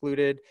were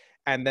excluded.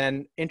 And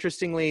then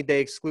interestingly,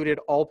 they excluded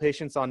all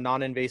patients on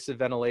non-invasive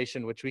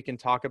ventilation, which we can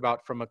talk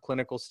about from a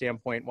clinical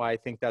standpoint, why I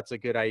think that's a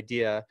good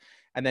idea.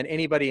 And then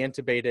anybody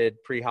intubated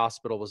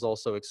pre-hospital was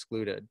also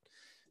excluded.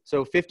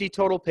 So 50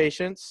 total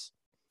patients.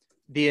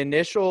 The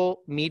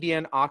initial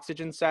median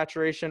oxygen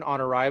saturation on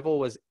arrival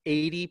was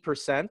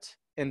 80%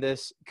 in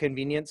this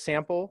convenient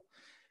sample.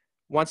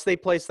 Once they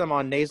placed them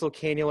on nasal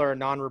cannula or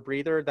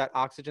non-rebreather, that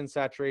oxygen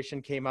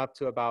saturation came up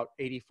to about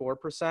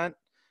 84%.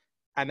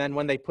 And then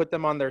when they put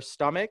them on their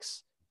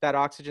stomachs, that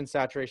oxygen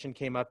saturation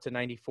came up to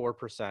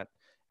 94%.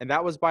 And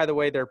that was, by the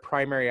way, their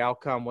primary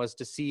outcome was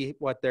to see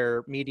what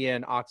their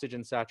median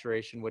oxygen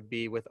saturation would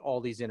be with all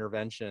these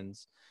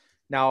interventions.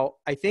 Now,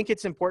 I think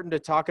it's important to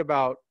talk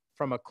about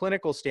from a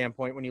clinical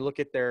standpoint, when you look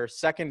at their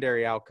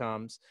secondary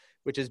outcomes,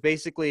 which is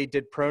basically,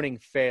 did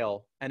proning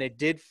fail? And it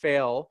did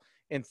fail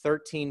in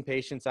 13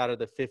 patients out of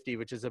the 50,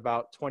 which is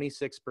about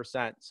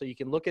 26%. So you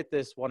can look at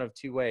this one of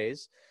two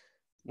ways.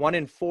 1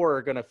 in 4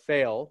 are going to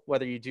fail,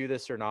 whether you do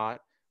this or not,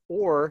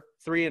 or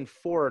 3 in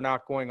 4 are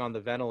not going on the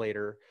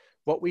ventilator.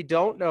 What we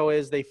don't know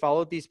is they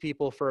followed these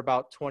people for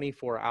about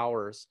 24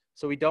 hours.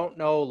 So we don't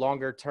know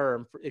longer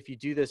term, if you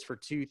do this for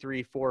 2,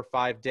 3, 4,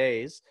 5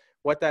 days,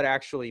 what that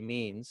actually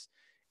means.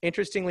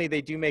 Interestingly,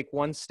 they do make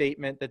one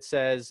statement that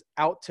says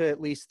out to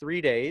at least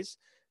 3 days,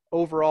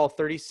 overall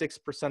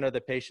 36% of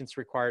the patients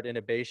required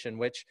intubation,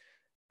 which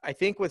I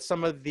think with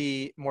some of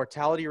the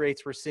mortality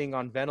rates we're seeing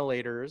on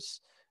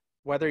ventilators,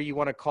 whether you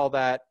want to call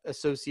that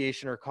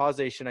association or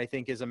causation, I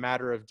think is a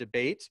matter of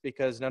debate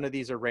because none of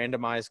these are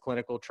randomized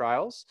clinical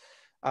trials.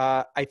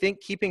 I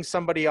think keeping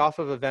somebody off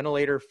of a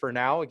ventilator for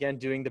now, again,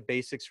 doing the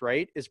basics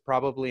right, is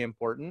probably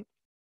important.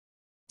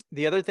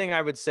 The other thing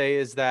I would say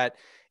is that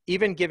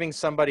even giving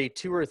somebody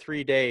 2 or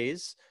 3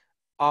 days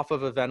off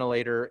of a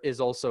ventilator is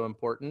also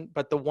important.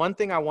 But the one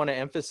thing I want to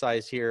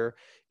emphasize here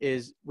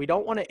is we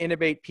don't want to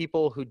intubate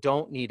people who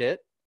don't need it,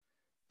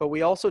 but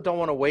we also don't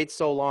want to wait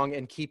so long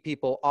and keep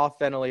people off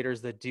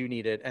ventilators that do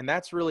need it. And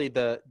that's really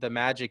the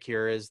magic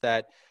here, is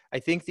that I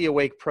think the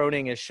awake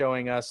proning is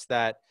showing us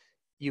that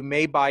you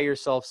may buy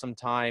yourself some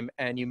time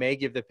and you may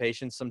give the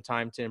patient some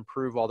time to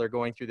improve while they're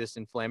going through this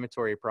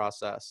inflammatory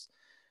process.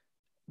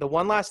 The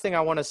one last thing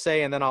I want to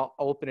say, and then I'll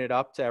open it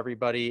up to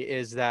everybody,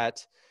 is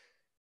that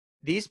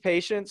these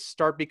patients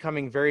start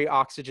becoming very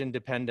oxygen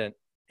dependent.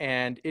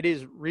 And it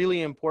is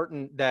really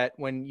important that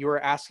when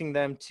you're asking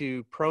them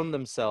to prone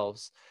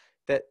themselves,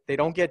 that they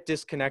don't get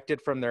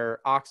disconnected from their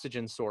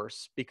oxygen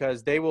source,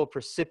 because they will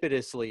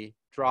precipitously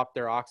drop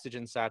their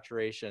oxygen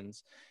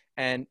saturations.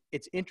 And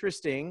it's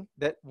interesting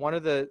that one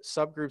of the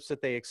subgroups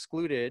that they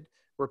excluded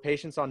were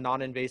patients on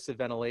non-invasive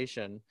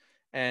ventilation.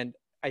 And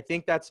I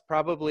think that's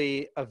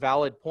probably a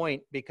valid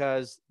point,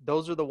 because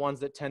those are the ones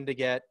that tend to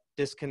get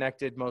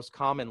disconnected most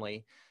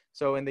commonly.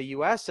 So in the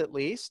US, at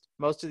least,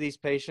 most of these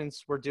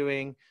patients were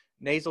doing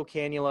nasal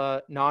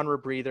cannula,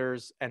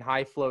 non-rebreathers, and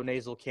high flow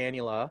nasal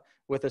cannula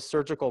with a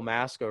surgical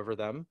mask over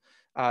them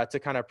to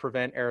kind of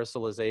prevent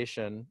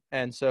aerosolization.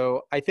 And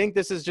so I think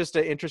this is just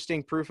an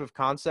interesting proof of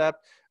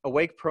concept.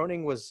 Awake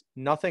proning was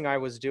nothing I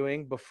was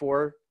doing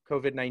before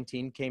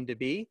COVID-19 came to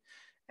be.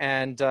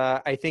 And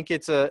I think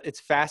it's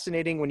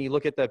fascinating when you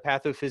look at the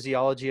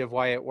pathophysiology of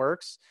why it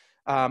works.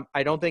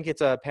 I don't think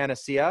it's a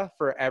panacea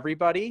for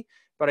everybody,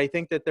 but I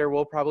think that there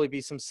will probably be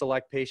some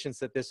select patients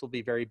that this will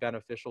be very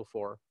beneficial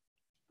for.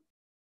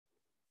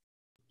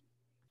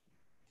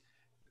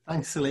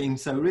 Thanks, Salim.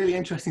 So really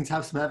interesting to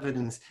have some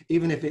evidence,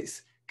 even if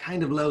it's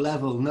kind of low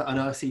level, not an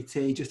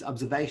RCT, just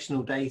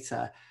observational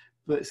data,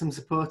 but some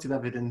supportive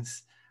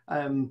evidence.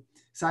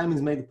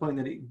 Simon's made the point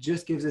that it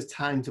just gives us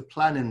time to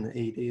plan in the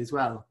ED as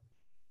well.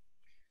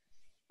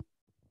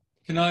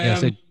 Can I? Yeah,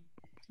 so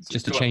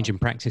just a change in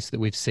practice that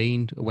we've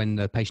seen when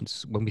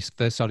we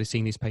first started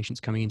seeing these patients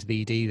coming into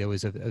the ED, there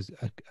was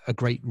a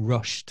great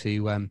rush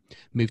to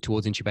move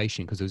towards intubation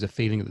because there was a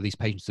feeling that these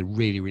patients are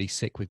really, really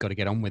sick. We've got to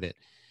get on with it.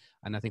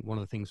 And I think one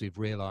of the things we've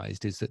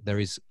realized is that there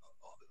is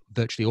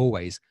virtually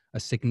always a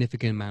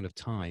significant amount of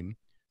time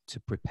to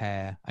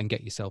prepare and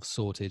get yourself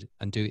sorted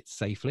and do it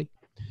safely.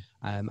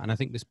 And I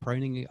think this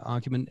proning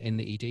argument in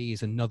the ED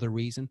is another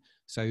reason.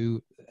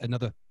 So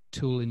another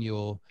tool in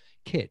your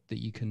kit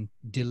that you can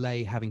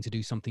delay having to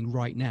do something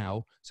right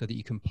now so that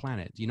you can plan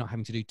it. You're not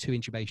having to do 2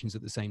 intubations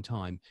at the same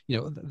time,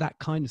 that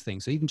kind of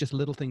thing. So even just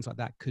little things like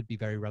that could be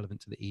very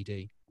relevant to the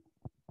ED.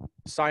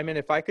 Simon,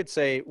 if I could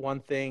say one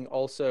thing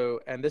also,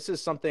 and this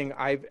is something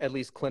I've at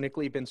least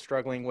clinically been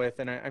struggling with,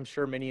 and I'm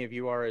sure many of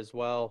you are as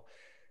well.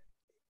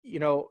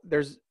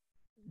 There's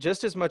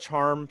just as much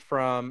harm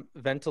from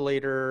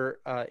ventilator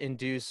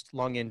induced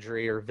lung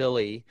injury, or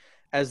Vallely,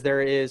 as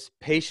there is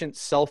patient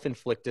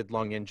self-inflicted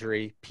lung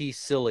injury,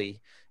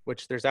 P-silly,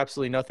 which there's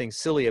absolutely nothing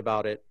silly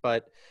about it.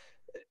 But,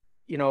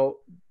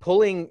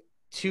 pulling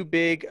too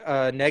big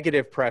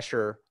negative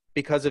pressure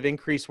because of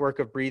increased work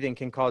of breathing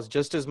can cause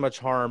just as much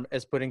harm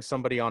as putting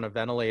somebody on a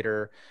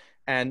ventilator.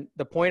 And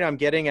the point I'm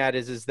getting at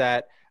is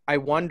that I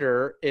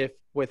wonder if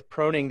with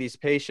proning these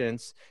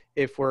patients,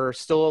 if we're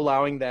still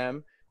allowing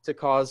them to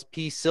cause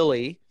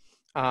P-silly,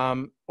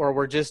 or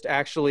we're just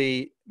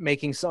actually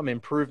making some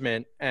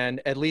improvement.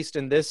 And at least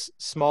in this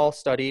small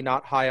study,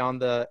 not high on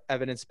the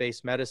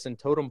evidence-based medicine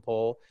totem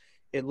pole,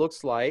 it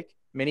looks like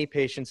many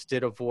patients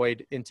did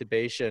avoid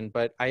intubation,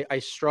 but I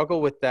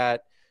struggle with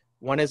that.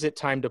 When is it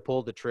time to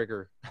pull the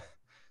trigger?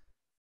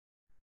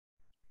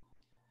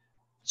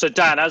 So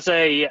Dan, as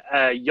a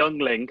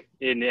youngling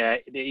in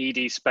the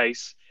ED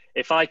space,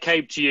 if I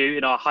came to you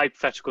in our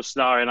hypothetical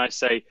scenario and I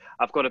say,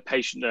 I've got a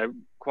patient, they're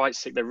quite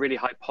sick, they're really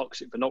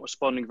hypoxic, they're not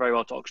responding very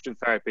well to oxygen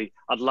therapy,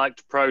 I'd like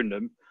to prone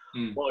them.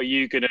 What are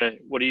you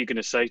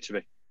gonna say to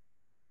me?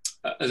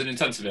 As an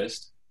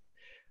intensivist?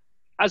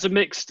 As a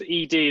mixed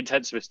ED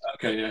intensivist.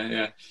 Okay,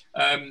 yeah.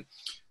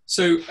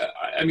 So,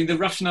 the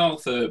rationale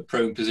for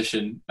prone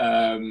position,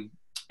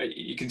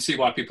 you can see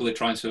why people are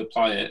trying to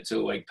apply it to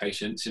awake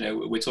patients.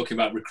 We're talking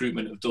about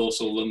recruitment of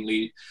dorsal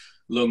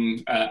lung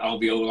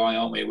alveoli,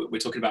 aren't we? We're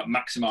talking about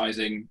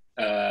maximizing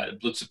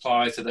blood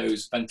supply to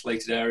those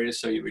ventilated areas,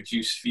 so you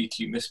reduce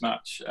V-Q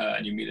mismatch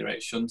and you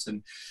ameliorate shunt.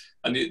 And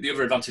the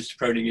other advantage to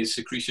proning is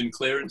secretion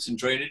clearance and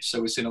drainage. So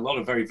we're seeing a lot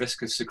of very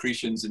viscous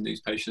secretions in these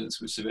patients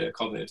with severe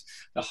COVID.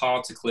 They're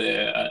hard to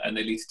clear and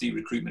they lead to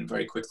de-recruitment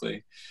very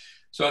quickly.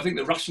 So I think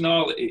the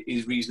rationale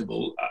is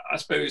reasonable. I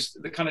suppose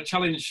the kind of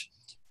challenge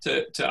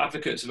to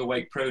advocates of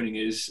awake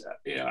proning is,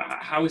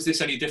 how is this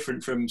any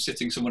different from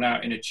sitting someone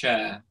out in a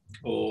chair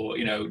or,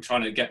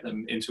 trying to get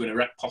them into an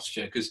erect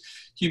posture? Because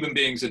human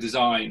beings are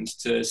designed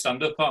to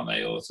stand up, aren't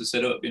they? Or to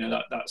sit up,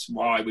 that's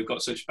why we've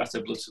got such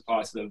better blood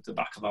supply to the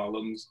back of our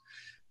lungs.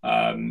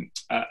 And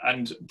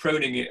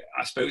proning,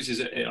 I suppose,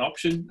 is an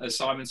option, as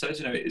Simon says.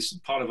 It's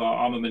part of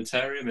our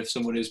armamentarium if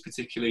someone is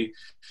particularly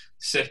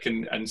sick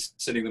and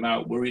sitting them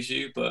out worries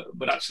you. But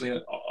actually,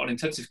 on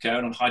intensive care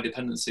and on high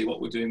dependency,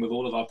 what we're doing with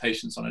all of our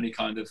patients on any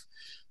kind of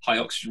high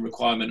oxygen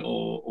requirement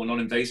or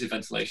non-invasive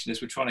ventilation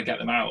is we're trying to get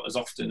them out as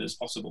often as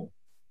possible.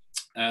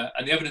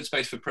 And the evidence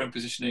base for prone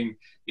positioning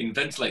in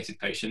ventilated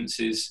patients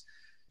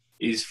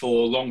is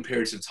for long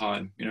periods of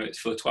time. It's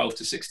for 12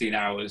 to 16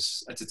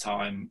 hours at a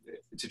time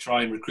to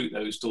try and recruit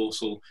those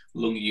dorsal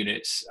lung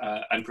units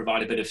and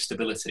provide a bit of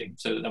stability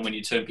so that then when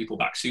you turn people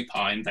back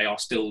supine, they are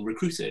still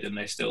recruited and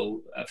they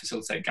still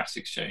facilitate gas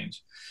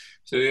exchange.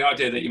 So the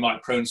idea that you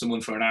might prone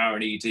someone for an hour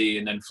in ED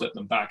and then flip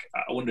them back,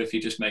 I wonder if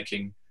you're just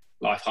making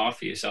life hard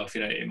for yourself.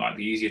 It might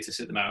be easier to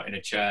sit them out in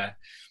a chair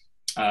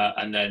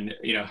and then,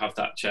 have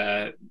that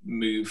chair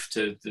move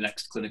to the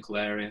next clinical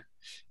area.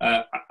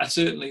 I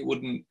certainly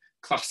wouldn't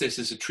class this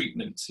as a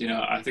treatment.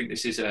 I think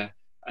this is a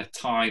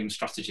time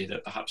strategy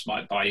that perhaps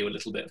might buy you a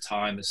little bit of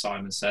time, as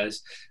Simon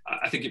says.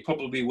 I think it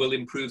probably will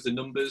improve the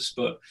numbers,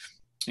 but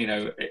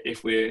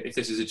if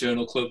this is a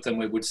journal club, then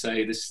we would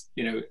say this,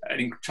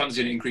 an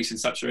transient increase in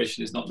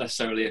saturation is not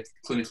necessarily a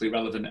clinically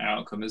relevant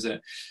outcome, is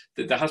it?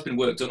 There has been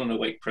work done on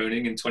awake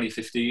proning in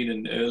 2015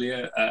 and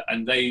earlier,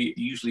 and they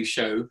usually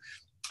show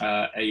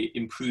a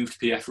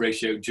improved PF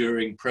ratio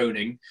during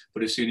proning,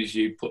 but as soon as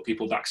you put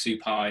people back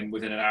supine,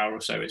 within an hour or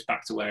so, it's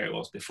back to where it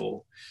was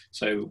before.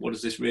 So what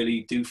does this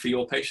really do for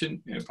your patient?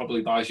 It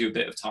probably buys you a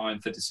bit of time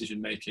for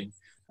decision making,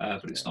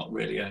 but it's not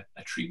really a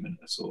treatment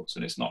of sorts,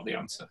 and it's not the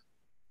answer.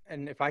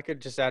 And if I could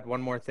just add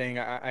one more thing,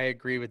 I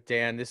agree with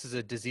Dan. This is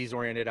a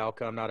disease-oriented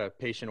outcome, not a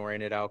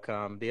patient-oriented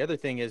outcome. The other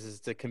thing is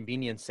it's a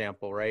convenience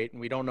sample, right? And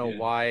we don't know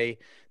why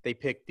they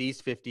picked these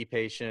 50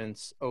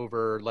 patients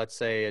over, let's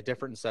say, a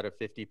different set of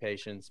 50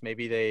 patients.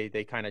 Maybe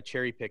they kind of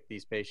cherry-picked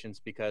these patients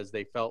because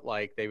they felt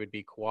like they would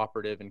be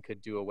cooperative and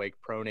could do awake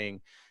proning.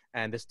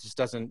 And this just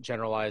doesn't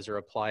generalize or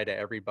apply to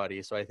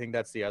everybody. So I think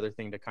that's the other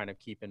thing to kind of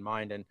keep in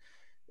mind. And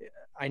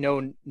I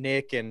know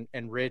Nick and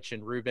Rich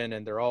and Ruben,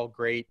 and they're all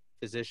great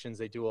physicians.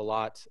 They do a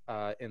lot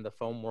in the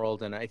foam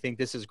world. And I think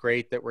this is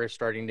great that we're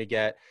starting to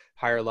get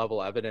higher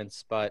level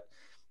evidence, but,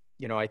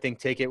 you know, I think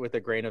take it with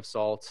a grain of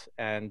salt.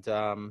 And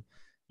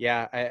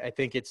yeah, I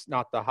think it's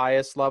not the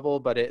highest level,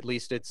 but at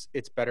least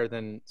it's better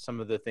than some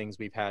of the things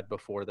we've had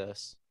before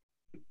this.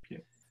 Yeah.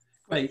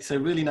 Great, so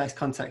really nice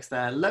context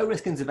there. Low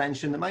risk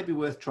intervention that might be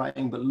worth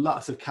trying, but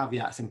lots of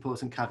caveats,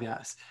 important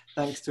caveats.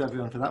 Thanks to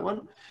everyone for that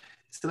one.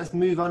 So let's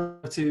move on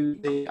to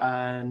the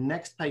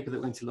next paper that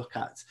we're going to look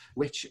at,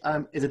 which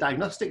is a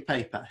diagnostic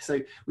paper.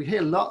 So we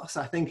hear lots,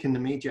 I think, in the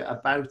media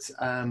about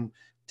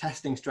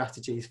testing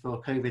strategies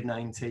for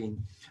COVID-19.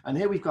 And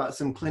here we've got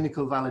some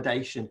clinical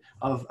validation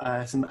of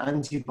some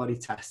antibody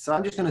tests. So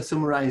I'm just going to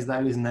summarize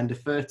those and then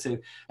defer to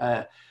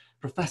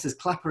Professors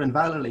Klapper and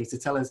Vallely to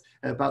tell us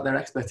about their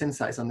expert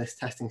insights on this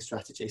testing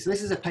strategy. So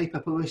this is a paper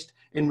published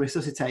in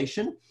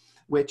Resuscitation,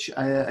 which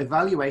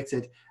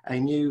evaluated a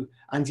new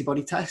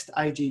antibody test,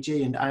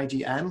 IgG and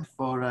IgM,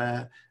 for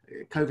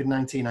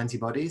COVID-19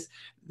 antibodies.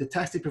 The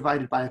test is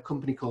provided by a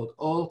company called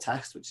All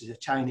Test, which is a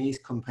Chinese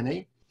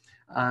company.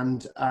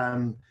 And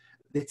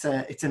it's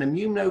an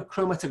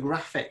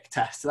immunochromatographic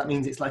test. So that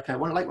means it's like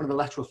one of the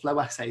lateral flow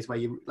assays, where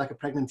you, like a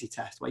pregnancy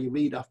test, where you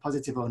read off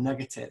positive or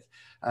negative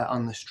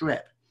on the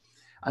strip.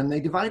 And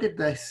they divided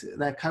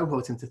their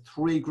cohort into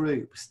 3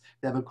 groups.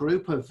 They have a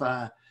group of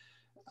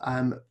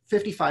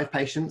 55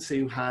 patients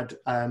who had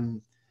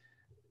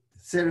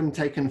serum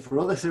taken for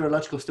other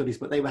serological studies,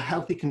 but they were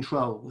healthy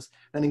controls.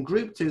 Then in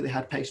group 2, they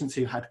had patients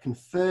who had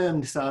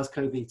confirmed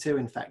SARS-CoV-2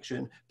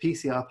 infection,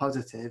 PCR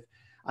positive.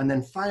 And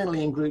then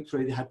finally in group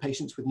 3, they had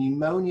patients with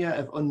pneumonia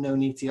of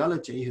unknown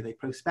etiology, who they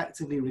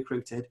prospectively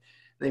recruited.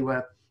 They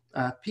were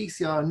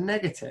PCR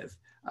negative,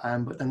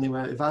 but then they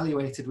were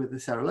evaluated with the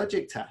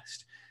serologic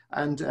test.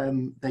 And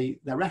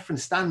their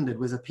reference standard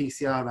was a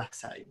PCR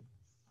assay.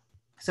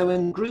 So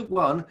in group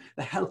 1,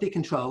 the healthy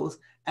controls,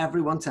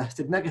 everyone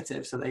tested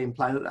negative, so they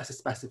imply that that's a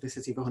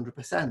specificity of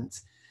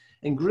 100%.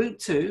 In group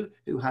 2,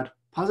 who had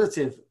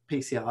positive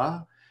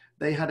PCR,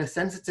 they had a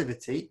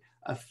sensitivity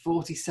of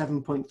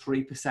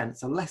 47.3%,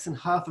 so less than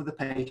half of the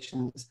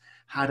patients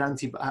had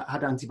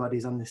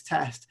antibodies on this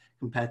test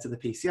compared to the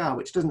PCR,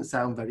 which doesn't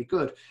sound very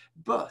good.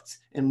 But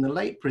in the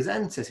late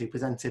presenters, who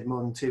presented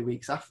more than 2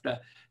 weeks after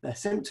their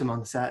symptom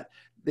onset,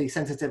 the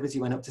sensitivity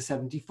went up to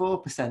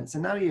 74%. So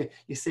now you're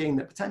seeing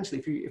that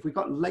potentially if we've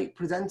got late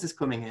presenters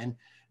coming in,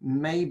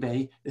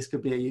 maybe this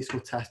could be a useful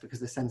test because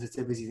the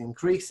sensitivity is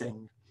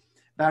increasing.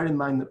 Bear in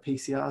mind that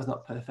PCR is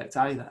not perfect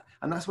either.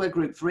 And that's where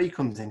group 3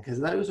 comes in, because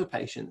those were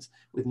patients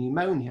with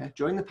pneumonia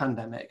during the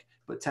pandemic,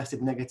 but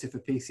tested negative for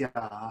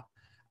PCR.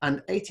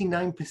 And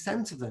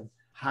 89% of them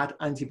had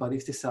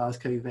antibodies to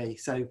SARS-CoV.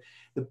 So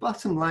the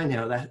bottom line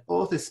here, the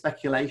author's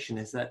speculation,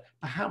 is that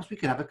perhaps we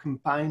could have a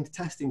combined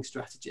testing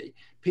strategy.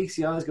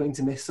 PCR is going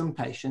to miss some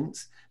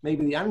patients.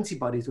 Maybe the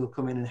antibodies will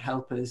come in and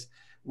help us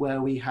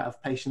where we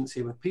have patients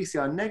who are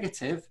PCR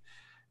negative,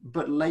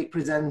 but late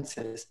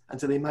presenters, and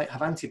so they might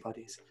have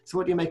antibodies. So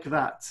what do you make of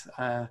that?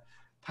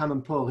 Pam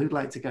and Paul, who'd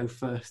like to go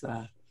first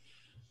there?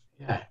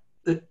 Yeah,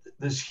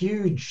 there's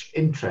huge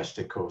interest,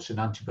 of course, in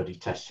antibody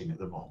testing at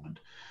the moment.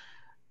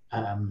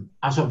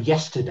 As of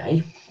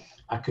yesterday,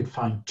 I could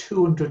find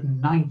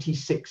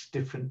 296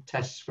 different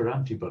tests for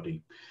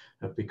antibody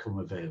have become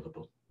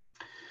available.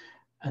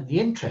 And the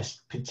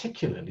interest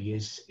particularly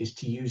is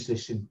to use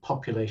this in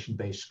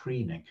population-based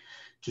screening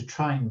to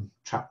try and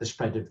track the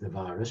spread of the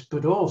virus,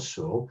 but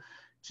also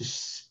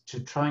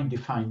to try and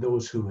define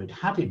those who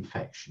had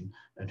infection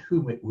and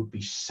whom it would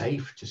be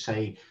safe to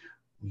say,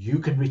 you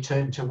can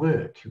return to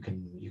work, you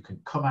can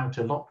come out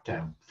of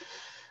lockdown.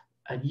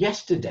 And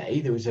yesterday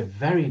there was a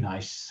very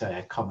nice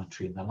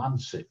commentary in the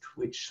Lancet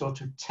which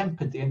sort of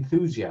tempered the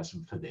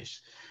enthusiasm for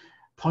this,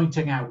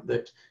 pointing out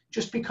that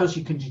just because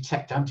you can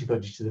detect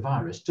antibodies to the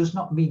virus does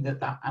not mean that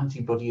that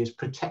antibody is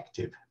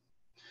protective.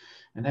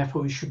 And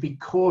therefore we should be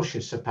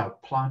cautious about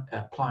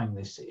applying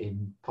this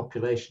in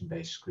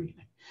population-based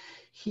screening.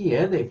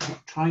 Here they've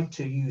tried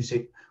to use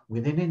it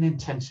within an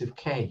intensive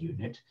care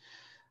unit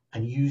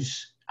and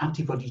use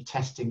antibody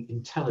testing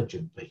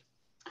intelligently.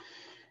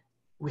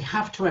 We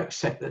have to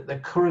accept that the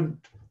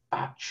current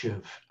batch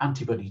of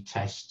antibody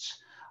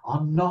tests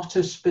are not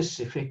as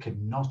specific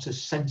and not as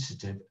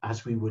sensitive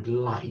as we would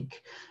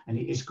like, and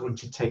it is going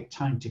to take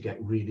time to get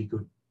really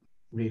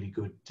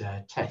good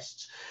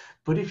tests.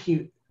 But if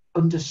you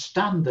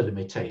understand the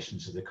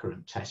limitations of the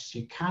current tests,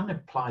 you can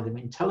apply them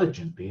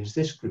intelligently, as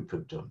this group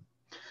have done.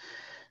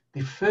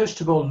 They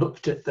first of all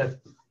looked at the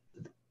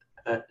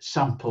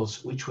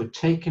samples which were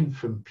taken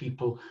from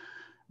people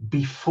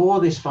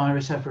before this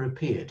virus ever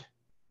appeared.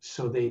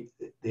 So they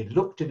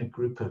looked in a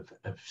group of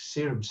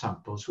serum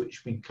samples which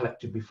had been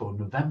collected before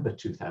November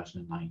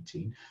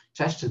 2019,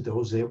 tested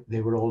those,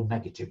 they were all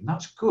negative. And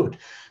that's good,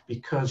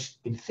 because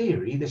in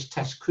theory, this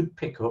test could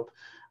pick up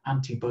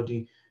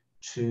antibody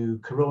to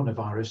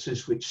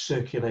coronaviruses which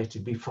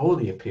circulated before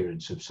the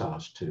appearance of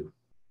SARS-2.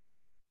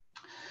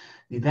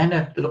 They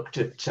then looked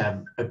at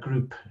a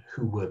group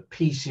who were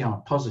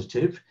PCR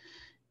positive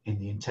in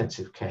the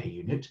intensive care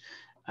unit,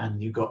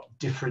 and you got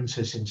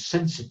differences in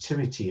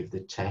sensitivity of the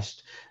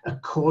test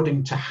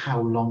according to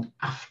how long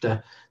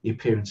after the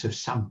appearance of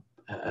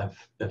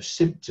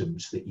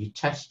symptoms that you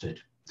tested.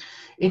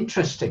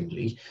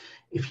 Interestingly,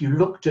 if you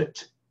looked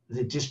at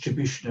the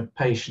distribution of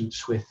patients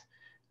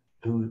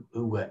who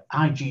were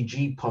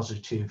IgG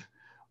positive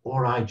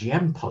or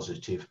IgM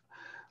positive,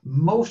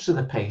 most of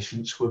the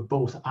patients were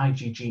both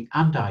IgG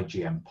and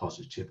IgM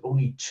positive.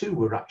 Only 2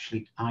 were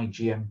actually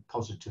IgM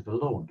positive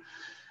alone.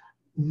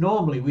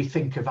 Normally, we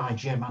think of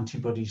IgM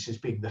antibodies as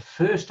being the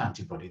first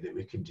antibody that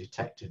we can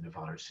detect in a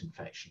virus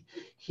infection.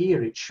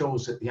 Here, it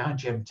shows that the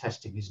IgM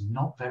testing is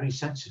not very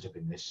sensitive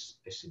in this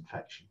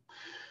infection.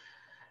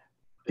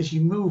 As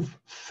you move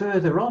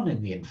further on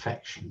in the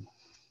infection,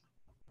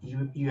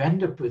 you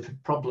end up with a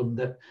problem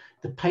that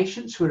the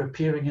patients who are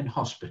appearing in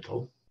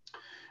hospital,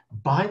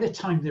 by the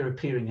time they're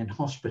appearing in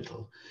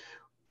hospital,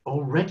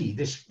 already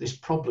this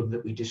problem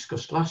that we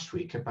discussed last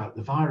week about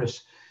the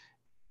virus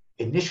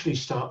initially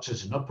starts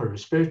as an upper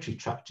respiratory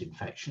tract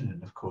infection,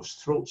 and of course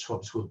throat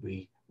swabs will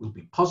be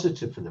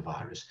positive for the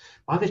virus.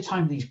 By the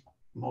time these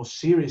more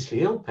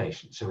seriously ill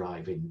patients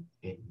arrive in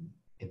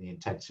the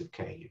intensive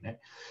care unit,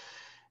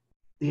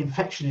 the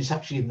infection is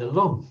actually in the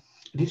lung,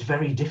 and it's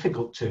very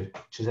difficult to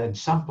then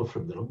sample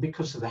from the lung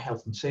because of the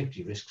health and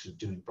safety risks of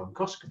doing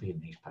bronchoscopy in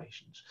these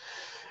patients.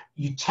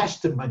 You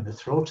test them in the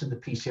throat and the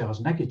PCR is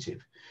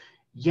negative,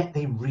 yet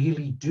they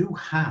really do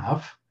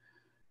have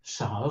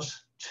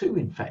SARS-2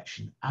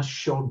 infection, as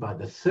shown by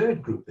the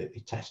third group that they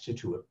tested,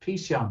 who were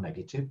PCR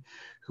negative,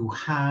 who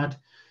had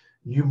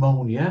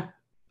pneumonia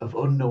of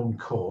unknown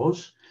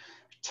cause.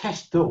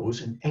 Test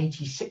those, and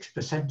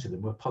 86% of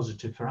them were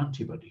positive for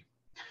antibody.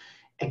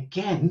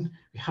 Again,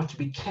 we have to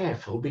be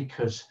careful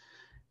because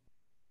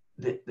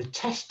the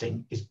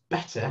testing is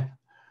better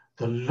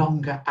the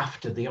longer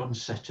after the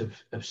onset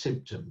of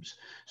symptoms.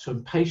 So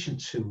in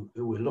patients who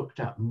were looked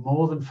at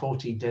more than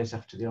 14 days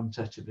after the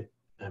onset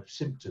of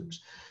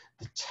symptoms,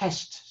 the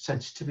test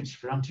sensitivity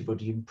for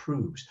antibody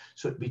improves.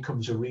 So it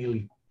becomes a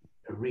really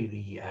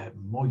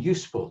more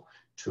useful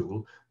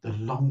tool the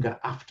longer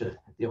after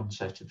the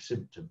onset of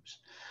symptoms.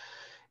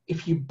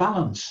 If you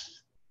balance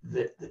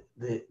the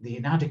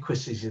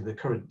inadequacies of the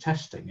current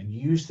testing and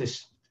use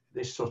this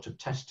sort of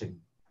testing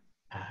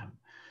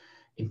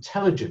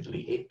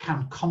intelligently, it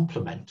can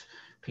complement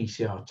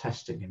PCR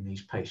testing in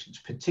these patients,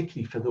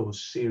 particularly for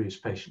those serious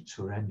patients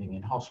who are ending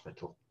in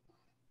hospital.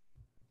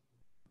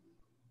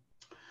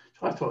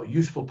 So I thought a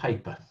useful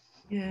paper.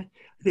 Yeah,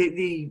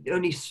 the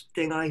only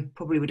thing I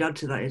probably would add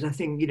to that is I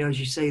think, as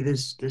you say,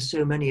 there's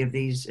so many of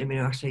these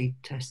immunoassay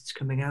tests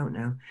coming out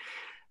now.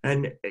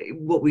 And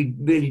what we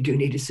really do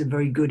need is some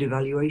very good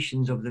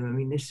evaluations of them. I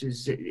mean, this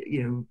is,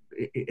 an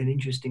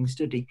interesting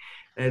study.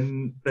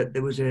 But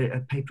there was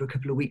a paper a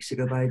couple of weeks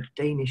ago by a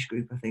Danish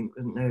group, I think,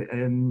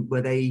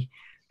 where they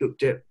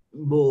looked at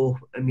more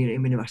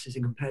immunoassays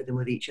and compared them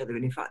with each other.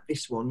 And in fact,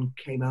 this one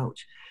came out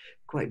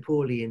quite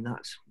poorly in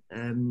that.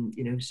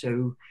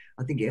 So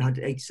I think it had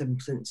 87%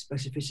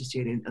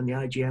 specificity and the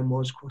IgM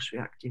was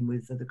cross-reacting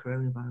with other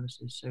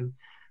coronaviruses. So,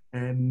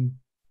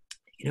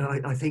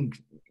 I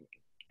think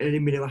an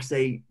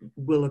immunoassay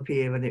will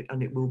appear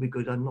and it will be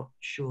good. I'm not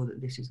sure that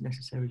this is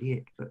necessarily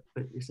it, but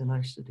it's a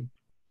nice study.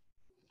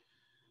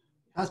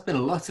 There's been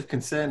a lot of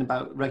concern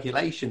about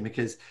regulation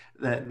because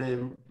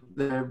the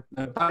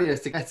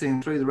barriers to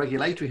getting through the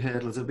regulatory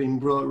hurdles have been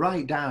brought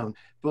right down.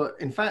 But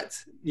in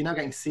fact, you're now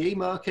getting CE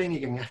marking,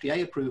 you're getting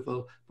FDA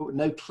approval, but with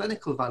no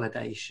clinical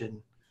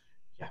validation.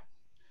 Yeah.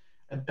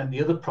 And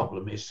the other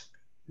problem is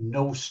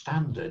no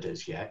standard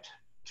as yet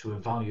to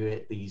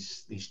evaluate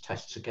these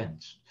tests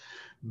against.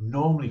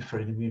 Normally for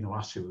an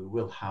immunoassay, we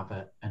will have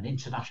an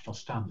international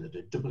standard,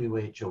 a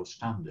WHO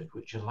standard,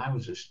 which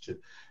allows us to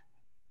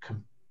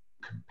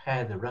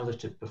compare the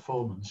relative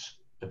performance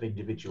of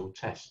individual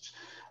tests,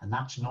 and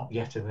that's not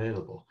yet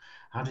available.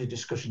 I had a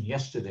discussion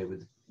yesterday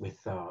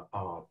with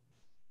our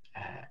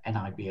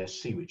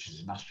NIBSC, which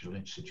is the National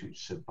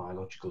Institutes of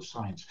Biological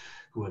Science,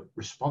 who are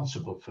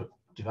responsible for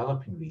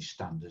developing these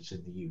standards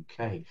in the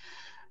UK,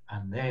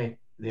 and they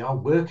are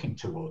working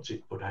towards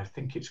it, but I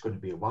think it's going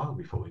to be a while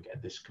before we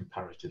get this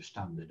comparative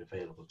standard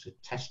available to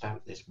test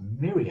out this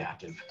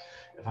myriad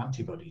of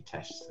antibody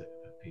tests that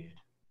have appeared.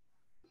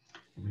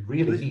 We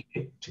really need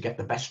it to get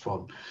the best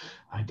one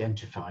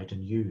identified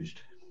and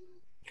used.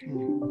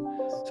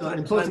 So an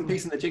important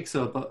piece in the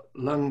jigsaw, but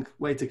long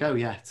way to go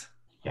yet.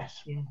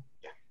 Yes. Yeah.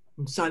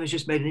 And Simon's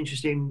just made an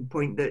interesting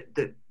point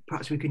that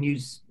perhaps we can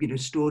use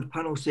stored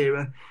panel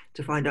sera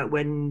to find out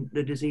when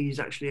the disease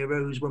actually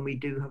arose when we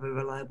do have a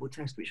reliable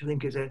test, which I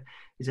think is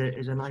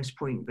a nice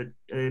point. But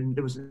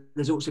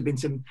there's also been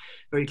some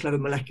very clever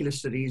molecular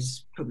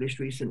studies published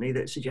recently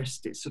that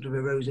suggest it sort of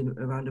arose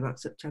around about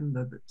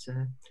September. But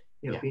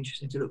it'll be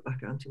interesting to look back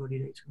at antibody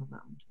data on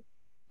that one.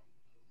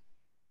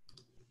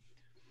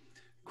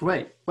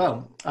 Great.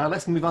 Well,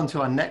 let's move on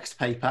to our next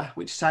paper,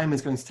 which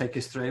Simon's going to take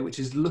us through, which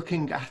is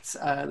looking at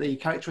the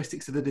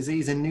characteristics of the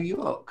disease in New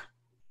York.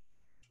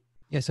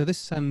 Yeah, so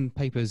this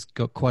paper's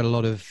got quite a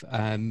lot of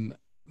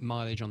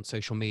mileage on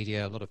social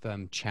media, a lot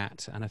of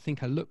chat. And I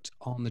think I looked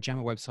on the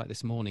JAMA website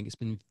this morning. It's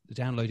been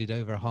downloaded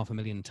over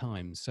 500,000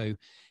 times. So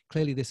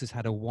clearly this has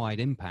had a wide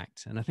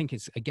impact. And I think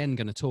it's, again,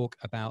 going to talk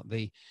about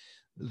the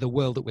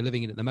world that we're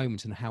living in at the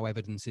moment and how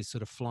evidence is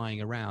sort of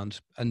flying around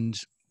and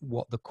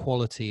what the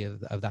quality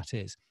of that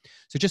is.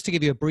 So just to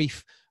give you a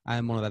brief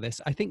one about this,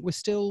 I think we're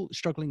still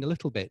struggling a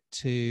little bit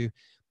to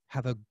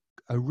have a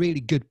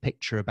really good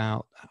picture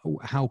about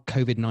how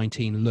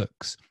COVID-19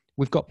 looks.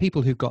 We've got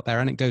people who've got their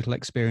anecdotal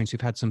experience.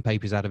 We've had some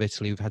papers out of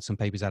Italy. We've had some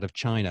papers out of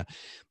China.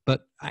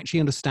 But actually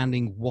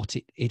understanding what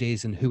it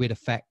is and who it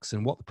affects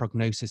and what the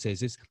prognosis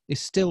is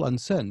still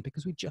uncertain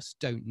because we just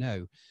don't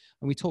know.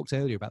 And we talked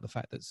earlier about the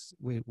fact that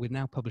we're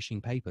now publishing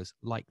papers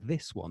like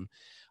this one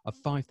of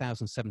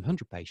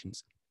 5,700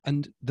 patients.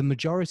 And the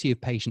majority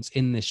of patients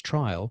in this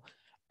trial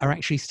are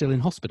actually still in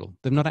hospital.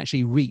 They've not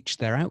actually reached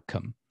their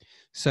outcome.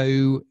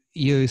 So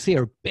you see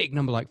a big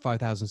number like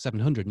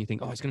 5,700 and you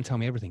think, oh, it's going to tell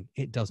me everything.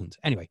 It doesn't.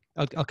 Anyway,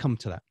 I'll come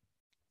to that.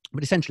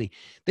 But essentially,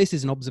 this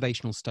is an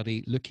observational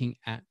study looking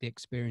at the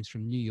experience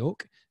from New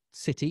York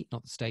City,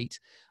 not the state,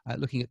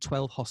 looking at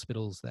 12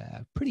 hospitals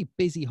there, pretty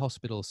busy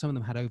hospitals. Some of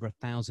them had over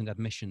 1,000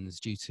 admissions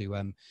due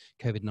to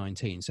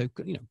COVID-19. So,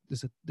 you know,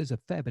 there's a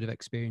fair bit of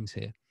experience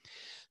here.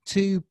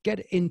 To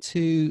get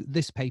into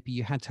this paper,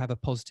 you had to have a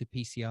positive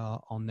PCR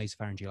on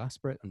nasopharyngeal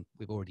aspirate, and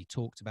we've already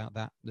talked about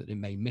that it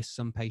may miss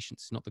some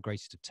patients, not the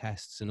greatest of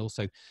tests, and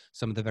also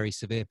some of the very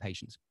severe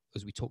patients,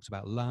 as we talked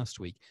about last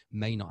week,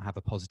 may not have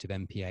a positive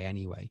MPA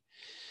anyway.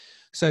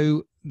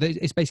 So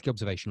it's basically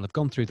observational. They've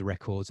gone through the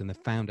records and they've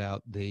found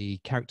out the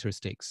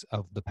characteristics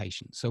of the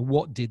patient. So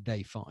what did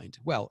they find?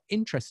 Well,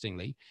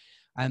 interestingly,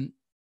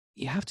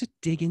 you have to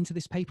dig into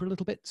this paper a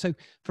little bit. So,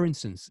 for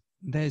instance,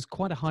 there's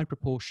quite a high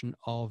proportion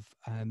of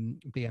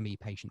BME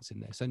patients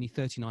in this. Only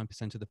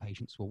 39% of the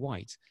patients were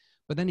white.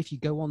 But then if you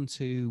go on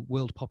to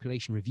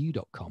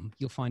worldpopulationreview.com,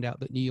 you'll find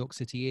out that New York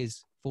City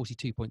is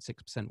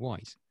 42.6%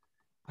 white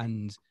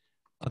and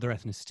other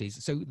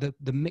ethnicities. So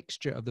the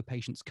mixture of the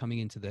patients coming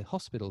into the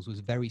hospitals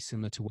was very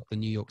similar to what the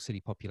New York City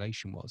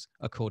population was,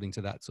 according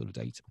to that sort of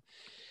data.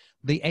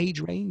 The age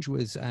range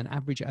was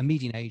a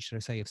median age, should I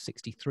say, of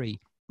 63,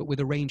 but with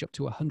a range up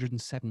to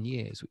 107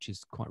 years, which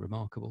is quite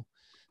remarkable.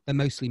 They're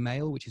mostly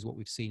male, which is what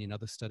we've seen in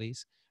other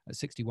studies, at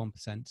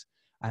 61%.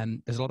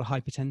 There's a lot of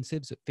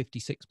hypertensives at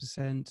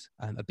 56%,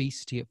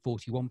 obesity at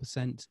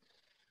 41%,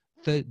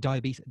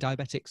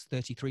 diabetics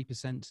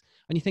 33%. And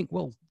you think,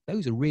 well,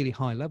 those are really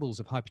high levels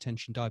of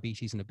hypertension,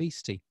 diabetes, and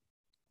obesity.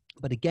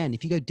 But again,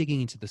 if you go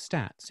digging into the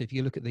stats, if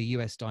you look at the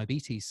US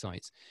diabetes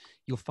sites,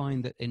 you'll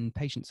find that in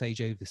patients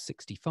age over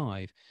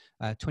 65,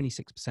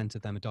 26%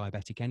 of them are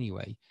diabetic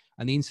anyway.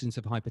 And the incidence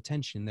of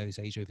hypertension in those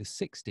age over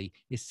 60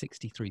 is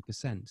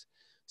 63%.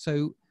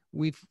 So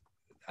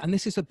and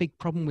this is a big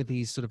problem with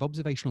these sort of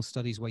observational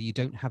studies where you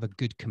don't have a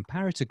good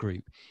comparator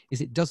group,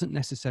 is it doesn't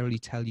necessarily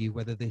tell you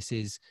whether this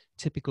is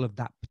typical of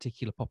that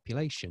particular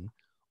population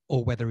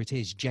or whether it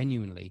is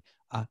genuinely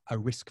a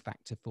risk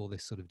factor for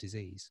this sort of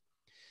disease.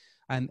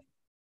 And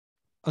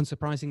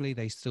unsurprisingly,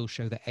 they still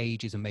show that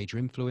age is a major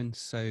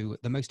influence. So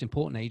the most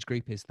important age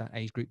group is that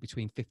age group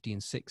between 50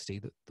 and 60,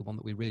 the one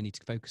that we really need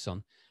to focus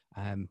on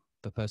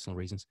for personal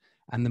reasons.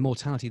 And the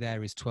mortality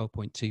there is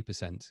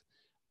 12.2%.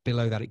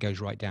 Below that, it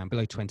goes right down.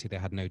 Below 20, they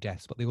had no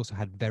deaths, but they also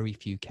had very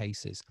few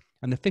cases.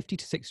 And the 50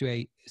 to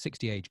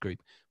 60 age group,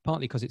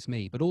 partly because it's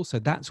me, but also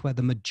that's where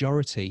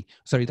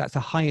that's the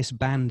highest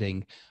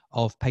banding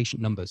of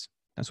patient numbers.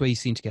 That's where you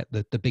seem to get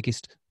the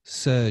biggest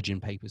surge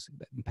in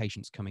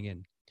patients coming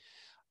in.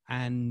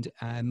 And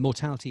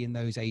mortality in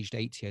those aged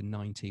 80 and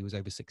 90 was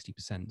over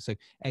 60%. So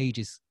age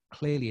is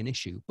clearly an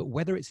issue, but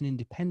whether it's an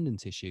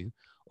independent issue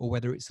or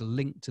whether it's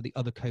linked to the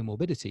other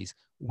comorbidities,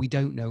 we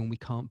don't know and we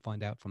can't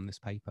find out from this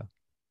paper.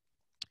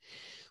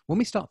 When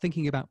we start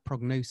thinking about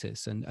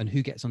prognosis and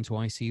who gets onto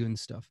ICU and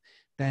stuff,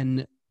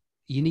 then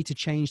you need to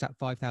change that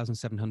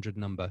 5,700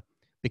 number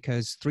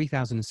because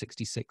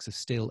 3,066 are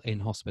still in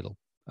hospital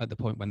at the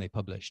point when they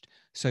published.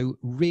 So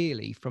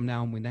really, from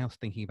now on, we're now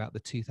thinking about the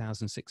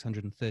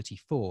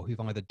 2,634 who've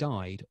either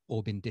died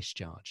or been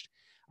discharged.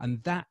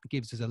 And that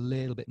gives us a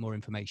little bit more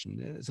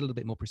information. It's a little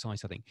bit more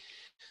precise, I think.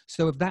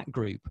 So of that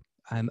group,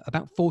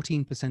 about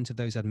 14% of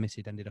those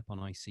admitted ended up on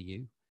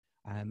ICU,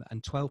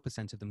 and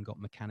 12% of them got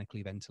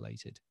mechanically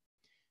ventilated.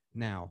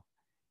 Now,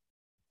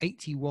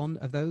 81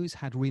 of those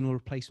had renal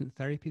replacement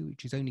therapy,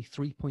 which is only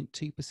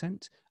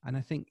 3.2%. And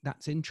I think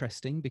that's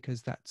interesting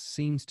because that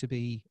seems to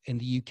be, in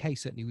the UK,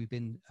 certainly we've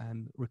been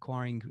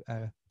requiring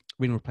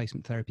renal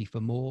replacement therapy for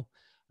more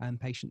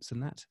patients than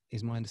that,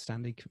 is my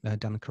understanding.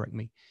 Dan, correct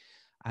me.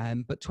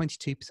 But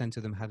 22%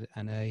 of them had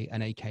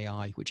an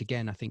AKI, which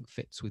again, I think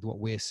fits with what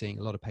we're seeing,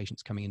 a lot of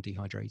patients coming in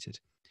dehydrated.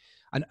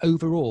 And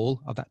overall,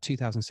 of that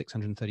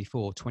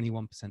 2,634,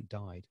 21%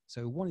 died.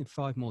 So 1 in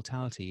 5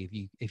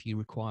 mortality if you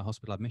require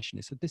hospital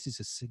admission. So this is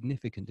a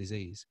significant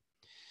disease.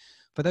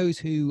 For those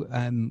who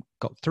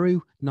got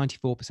through,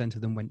 94%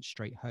 of them went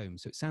straight home.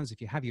 So it sounds as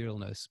if you have your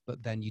illness,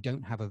 but then you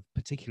don't have a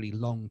particularly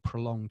long,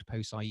 prolonged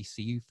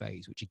post-ICU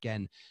phase, which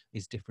again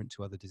is different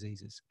to other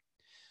diseases.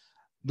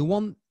 The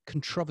one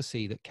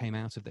controversy that came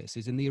out of this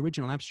is in the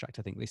original abstract,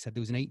 I think they said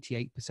there was an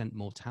 88%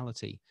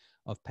 mortality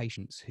of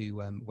patients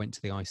who went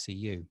to the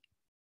ICU.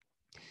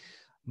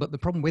 But the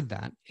problem with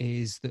that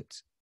is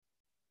that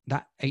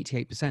that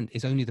 88%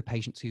 is only the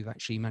patients who've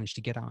actually managed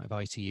to get out of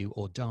ICU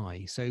or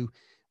die. So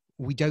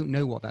we don't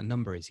know what that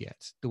number is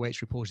yet. The way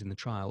it's reported in the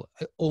trial,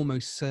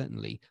 almost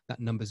certainly that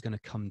number is going to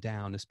come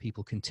down as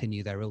people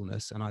continue their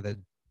illness and either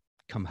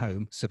come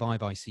home, survive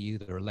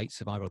ICU, they're a late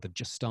survivor, or they've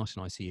just started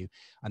ICU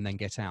and then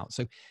get out.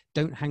 So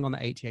don't hang on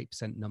that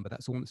 88% number.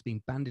 That's the one that's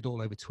been bandied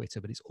all over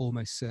Twitter, but it's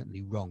almost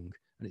certainly wrong.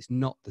 And it's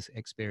not the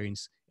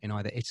experience in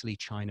either Italy,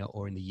 China,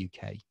 or in the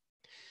UK.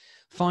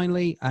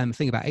 Finally,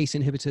 thing about ACE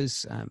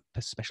inhibitors,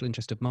 a special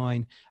interest of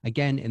mine.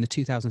 Again, in the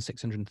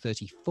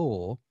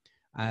 2,634,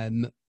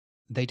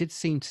 they did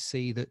seem to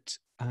see that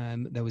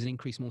there was an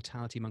increased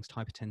mortality amongst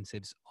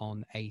hypertensives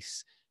on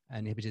ACE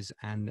inhibitors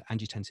and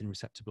angiotensin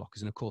receptor blockers.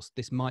 And of course,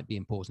 this might be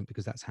important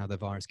because that's how the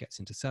virus gets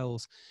into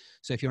cells.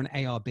 So if you're an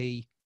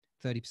ARB,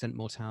 30%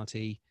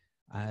 mortality,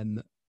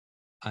 an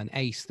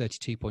ACE,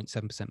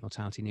 32.7%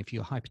 mortality. And if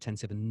you're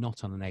hypertensive and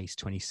not on an ACE,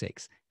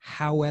 26.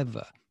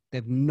 However,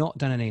 they've not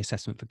done any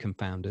assessment for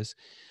confounders.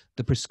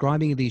 The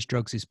prescribing of these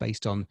drugs is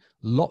based on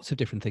lots of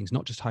different things,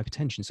 not just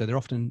hypertension. So they're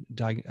often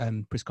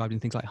prescribing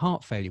things like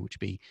heart failure, which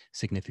would be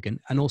significant.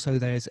 And also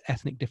there's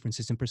ethnic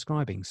differences in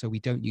prescribing. So we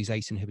don't use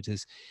ACE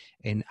inhibitors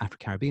in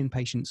Afro-Caribbean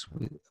patients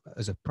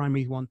as a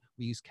primary one.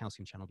 We use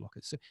calcium channel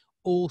blockers. So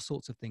all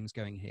sorts of things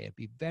going here.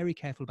 Be very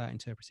careful about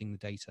interpreting the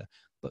data,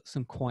 but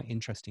some quite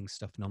interesting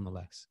stuff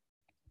nonetheless.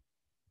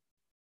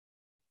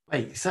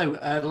 Right, so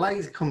I'd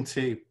like to come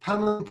to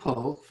Pam and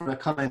Paul for a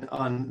comment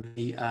on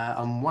the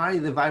on why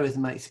the virus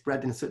might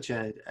spread in such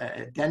a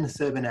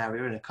dense urban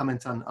area, and a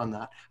comment on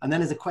that. And then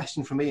there's a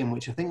question from Ian,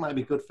 which I think might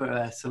be good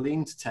for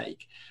Celine to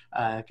take,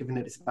 given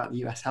that it's about the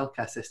US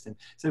healthcare system.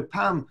 So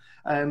Pam,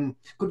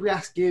 could we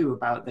ask you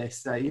about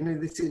this? You know,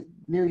 this is,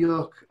 New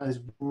York is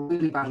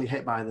really badly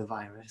hit by the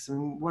virus.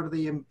 And what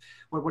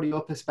are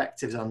your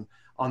perspectives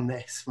on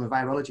this from a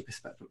virology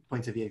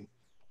point of view?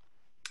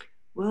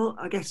 Well,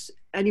 I guess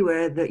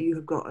anywhere that you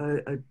have got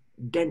a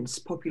dense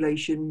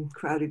population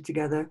crowded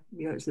together,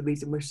 you know, it's the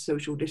reason we're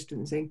social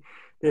distancing,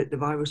 that the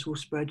virus will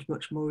spread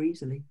much more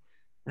easily.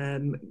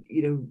 You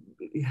know,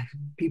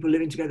 people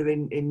living together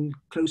in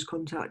close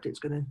contact, it's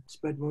going to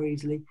spread more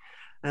easily.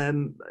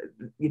 You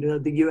know,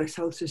 the US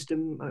health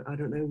system, I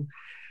don't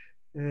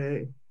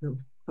know,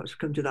 perhaps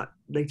come to that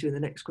later in the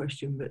next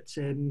question, but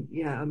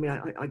yeah, I mean,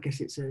 I guess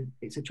it's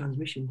a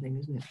transmission thing,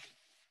 isn't it?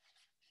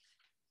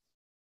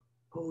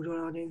 Paul, do you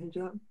want to add anything to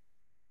that?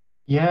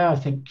 Yeah, I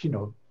think, you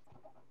know,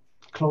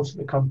 closer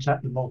the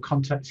contact, the more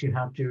contacts you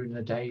have during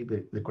the day,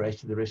 the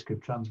greater the risk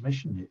of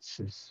transmission. It's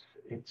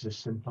as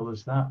simple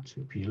as that.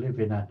 If you live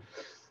in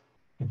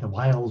the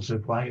wilds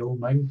of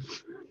Wyoming,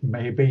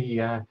 maybe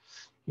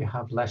you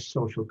have less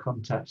social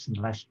contacts and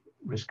less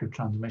risk of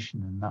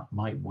transmission, and that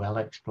might well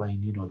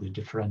explain, you know, the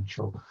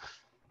differential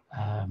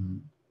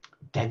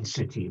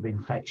density of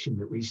infection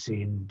that we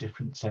see in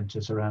different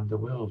centres around the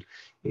world.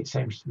 It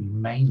seems to be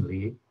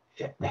mainly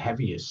the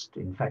heaviest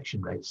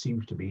infection rate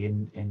seems to be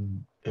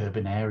in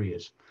urban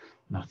areas,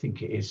 and I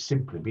think it is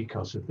simply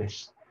because of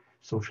this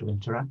social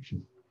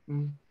interaction.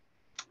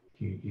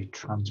 You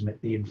transmit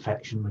the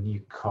infection when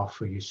you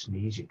cough or you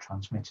sneeze, you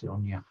transmit it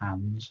on your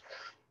hands,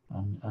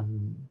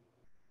 and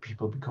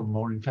people become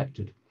more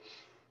infected.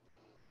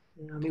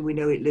 I mean, we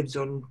know it lives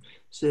on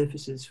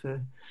surfaces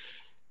for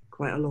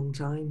quite a long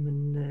time,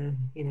 and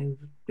you know,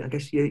 I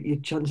guess your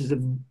chances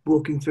of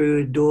walking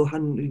through a door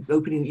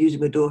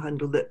using a door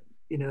handle that,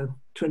 you know,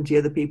 20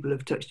 other people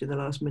have touched in the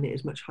last minute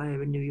is much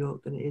higher in New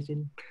York than it is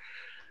in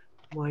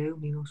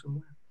Wyoming or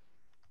somewhere.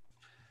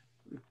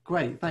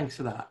 Great, thanks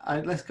for that.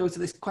 Let's go to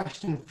this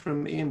question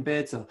from Ian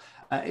Beardsall.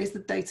 Is the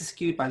data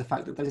skewed by the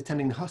fact that those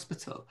attending the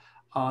hospital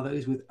are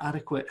those with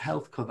adequate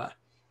health cover?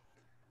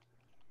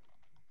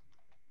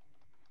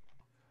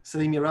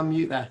 Celine, you're on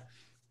mute there.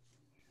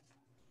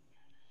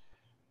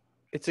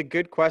 It's a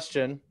good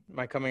question. Am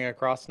I coming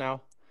across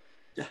now?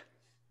 Yeah.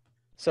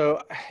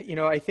 So, you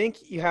know, I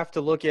think you have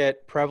to look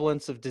at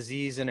prevalence of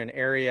disease in an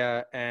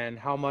area and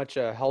how much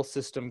a health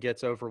system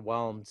gets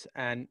overwhelmed.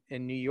 And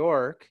in New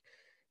York,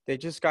 they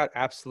just got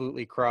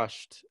absolutely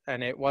crushed.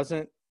 And it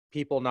wasn't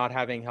people not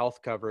having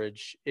health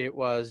coverage. It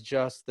was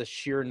just the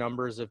sheer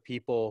numbers of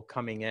people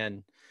coming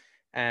in.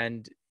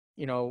 And,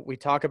 you know, we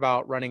talk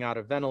about running out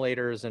of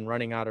ventilators and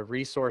running out of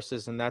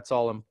resources, and that's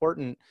all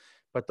important.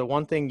 But the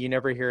one thing you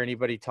never hear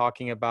anybody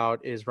talking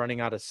about is running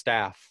out of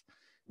staff.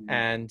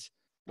 And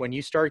when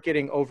you start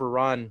getting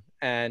overrun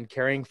and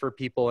caring for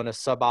people in a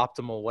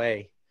suboptimal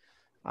way,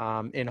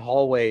 in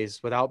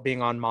hallways without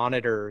being on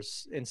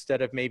monitors,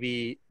 instead of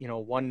maybe, you know,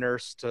 one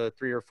nurse to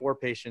 3 or 4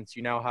 patients,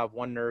 you now have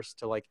one nurse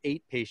to like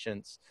 8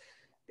 patients.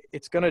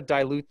 It's going to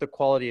dilute the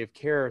quality of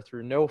care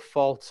through no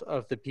fault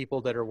of the people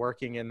that are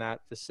working in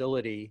that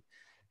facility.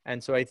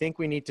 And so I think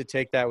we need to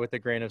take that with a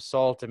grain of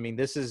salt. I mean,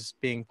 this is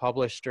being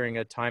published during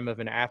a time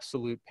of an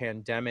absolute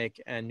pandemic,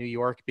 and New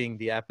York being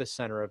the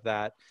epicenter of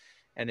that.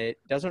 And it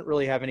doesn't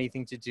really have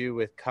anything to do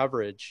with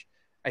coverage.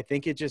 I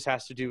think it just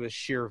has to do with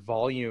sheer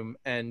volume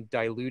and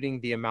diluting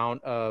the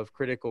amount of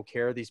critical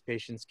care these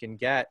patients can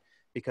get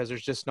because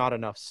there's just not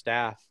enough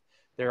staff.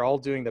 They're all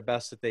doing the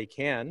best that they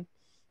can,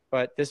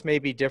 but this may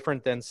be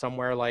different than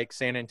somewhere like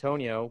San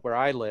Antonio, where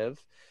I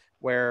live,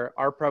 where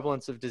our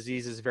prevalence of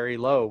disease is very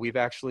low. We've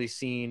actually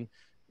seen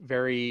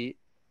very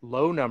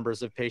low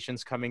numbers of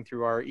patients coming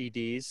through our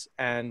EDs,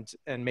 and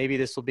maybe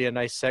this will be a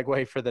nice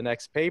segue for the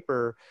next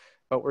paper,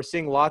 but we're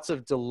seeing lots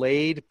of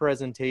delayed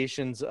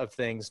presentations of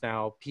things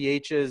now,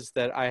 PHs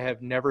that I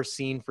have never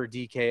seen for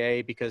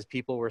DKA because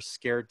people were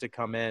scared to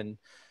come in,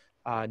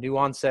 new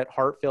onset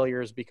heart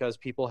failures because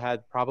people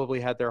had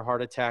probably had their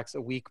heart attacks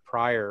a week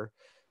prior,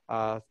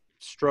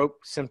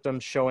 stroke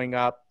symptoms showing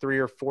up 3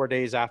 or 4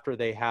 days after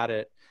they had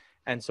it.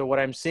 And so what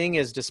I'm seeing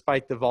is,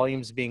 despite the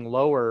volumes being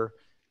lower,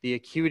 the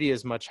acuity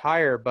is much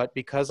higher, but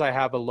because I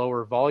have a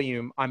lower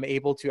volume, I'm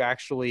able to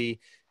actually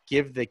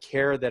give the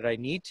care that I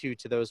need to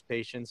those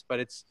patients.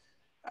 But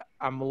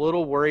I'm a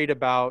little worried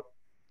about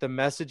the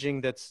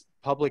messaging that's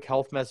public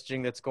health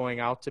messaging that's going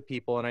out to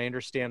people. And I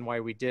understand why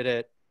we did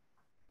it.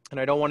 And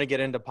I don't want to get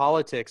into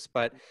politics,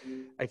 but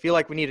I feel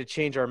like we need to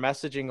change our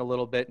messaging a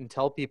little bit and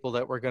tell people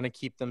that we're going to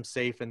keep them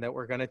safe and that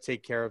we're going to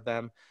take care of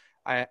them.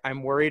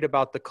 I'm worried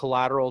about the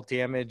collateral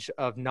damage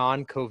of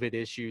non-COVID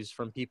issues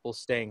from people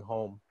staying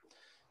home.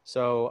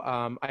 So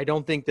I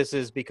don't think this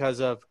is because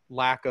of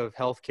lack of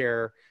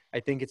healthcare. I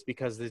think it's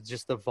because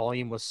just the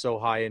volume was so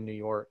high in New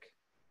York.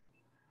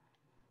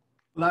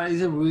 Well, that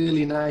is a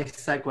really nice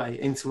segue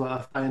into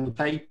our final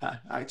paper,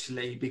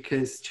 actually,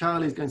 because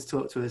Charlie's going to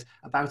talk to us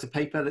about a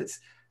paper that's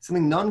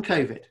something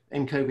non-COVID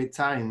in COVID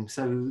time.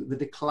 So the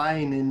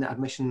decline in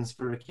admissions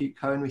for acute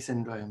coronary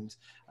syndromes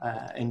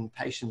in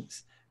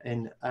patients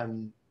in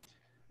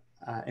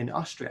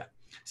Austria.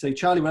 So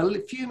Charlie, we're a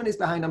few minutes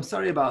behind. I'm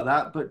sorry about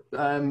that, but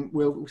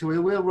we'll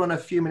run a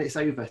few minutes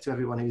over to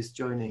everyone who's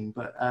joining.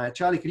 But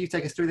Charlie, could you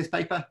take us through this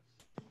paper?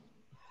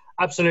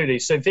 Absolutely.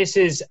 So this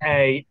is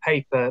a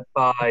paper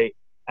by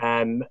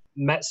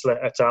Metzler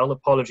et al.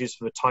 Apologies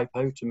for the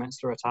typo to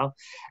Metzler et al.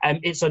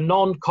 It's a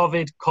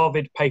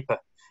non-COVID paper.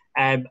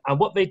 And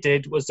what they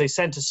did was they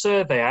sent a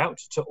survey out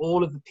to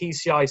all of the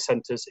PCI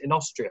centres in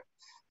Austria.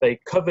 They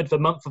covered the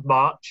month of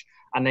March,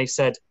 and they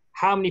said,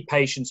 how many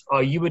patients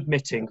are you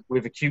admitting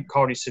with acute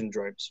coronary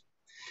syndromes?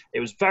 It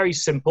was very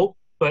simple,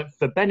 but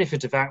the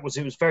benefit of that was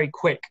it was very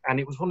quick, and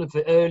it was one of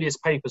the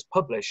earliest papers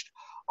published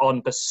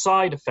on the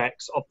side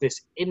effects of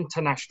this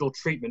international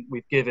treatment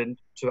we've given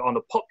on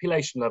a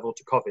population level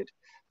to COVID,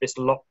 this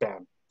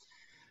lockdown.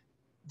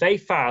 They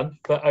found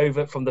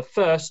that from the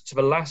first to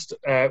the last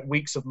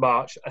weeks of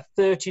March, a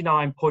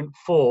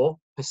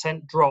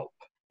 39.4% drop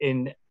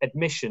in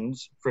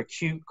admissions for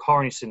acute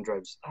coronary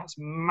syndromes. That's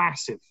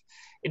massive.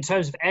 In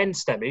terms of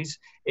NSTEMIs,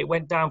 it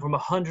went down from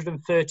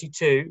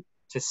 132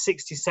 to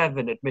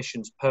 67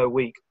 admissions per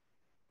week.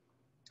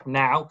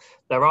 Now,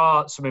 there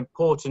are some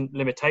important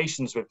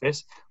limitations with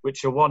this,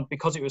 which are one,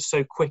 because it was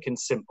so quick and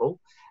simple,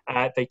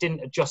 they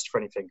didn't adjust for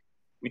anything.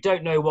 We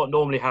don't know what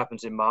normally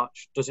happens in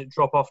March. Does it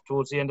drop off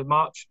towards the end of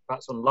March?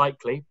 That's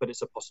unlikely, but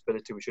it's a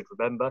possibility we should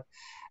remember.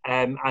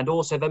 And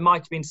also, there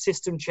might have been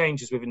system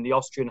changes within the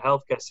Austrian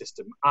healthcare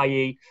system,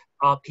 i.e.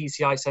 our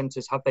PCI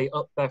centres, have they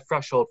upped their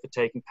threshold for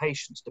taking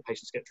patients? Do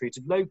patients get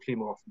treated locally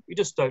more often? We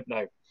just don't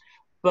know.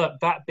 But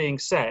that being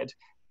said,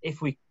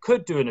 if we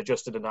could do an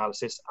adjusted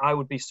analysis, I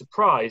would be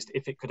surprised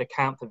if it could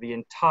account for the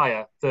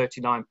entire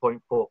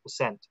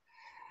 39.4%.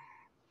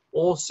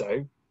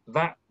 Also,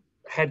 that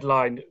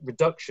headline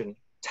reduction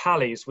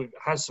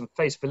has some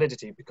face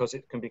validity because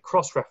it can be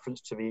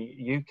cross-referenced to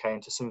the UK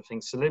and to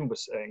something Salim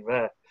was saying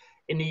there.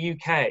 In the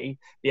UK,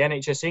 the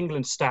NHS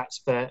England stats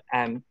for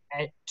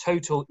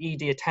total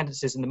ED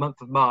attendances in the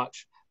month of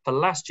March for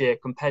last year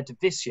compared to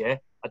this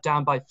year are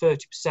down by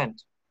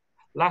 30%.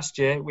 Last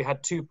year, we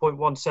had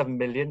 2.17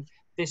 million.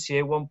 This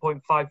year,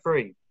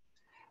 1.53.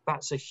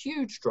 That's a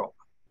huge drop.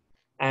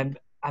 And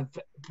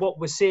what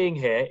we're seeing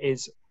here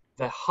is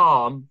the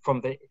harm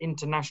from the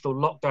international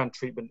lockdown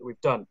treatment that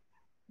we've done.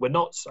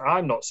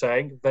 I'm not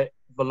saying that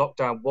the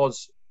lockdown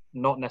was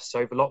not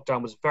necessary. The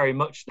lockdown was very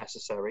much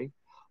necessary,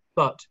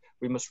 but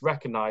we must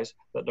recognise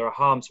that there are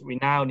harms that we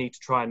now need to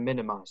try and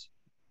minimise.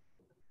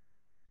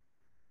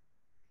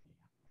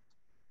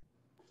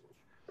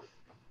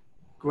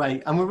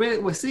 Great, and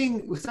we're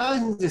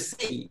starting to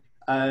see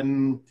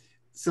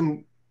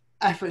some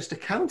efforts to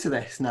counter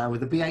this now, with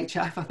the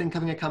BHF, I think,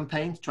 having a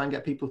campaign to try and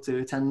get people to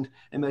attend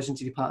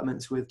emergency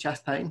departments with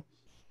chest pain.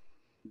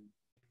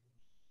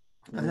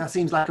 And that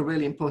seems like a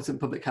really important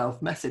public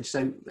health message.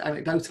 So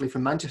anecdotally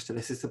from Manchester,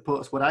 this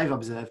supports what I've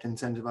observed in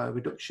terms of a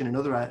reduction in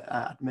other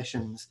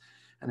admissions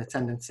and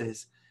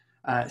attendances.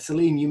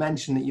 Salim, you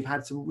mentioned that you've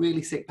had some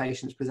really sick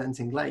patients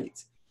presenting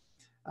late.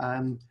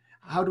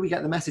 How do we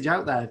get the message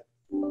out there?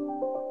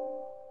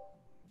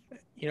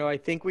 You know, I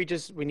think we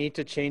need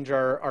to change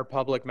our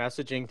public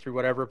messaging through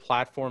whatever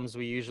platforms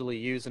we usually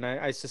use. And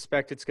I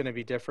suspect it's going to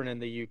be different in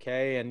the UK,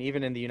 and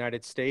even in the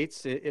United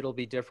States, it'll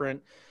be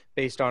different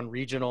based on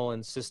regional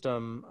and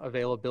system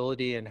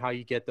availability and how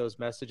you get those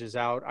messages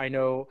out. I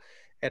know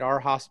at our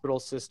hospital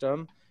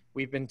system,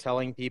 We've been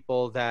telling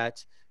people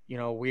that, you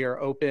know, we are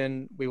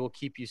open, we will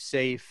keep you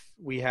safe.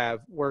 We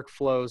have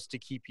workflows to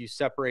keep you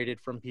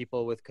separated from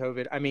people with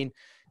COVID. I mean,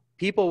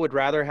 people would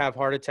rather have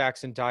heart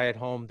attacks and die at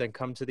home than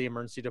come to the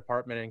emergency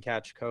department and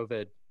catch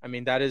COVID. I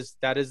mean, that is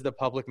the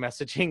public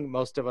messaging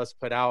most of us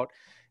put out.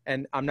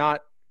 And I'm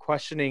not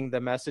questioning the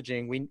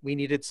messaging. We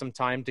needed some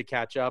time to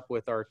catch up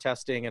with our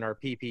testing and our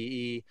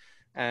PPE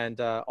and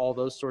all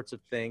those sorts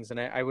of things. And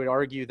I would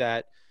argue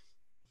that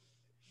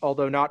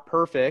although not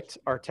perfect,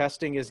 our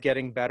testing is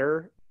getting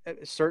better,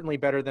 certainly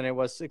better than it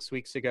was 6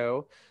 weeks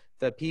ago.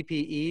 The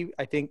PPE,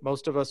 I think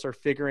most of us are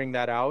figuring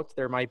that out.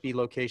 There might be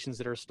locations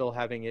that are still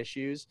having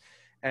issues.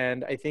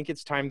 And I think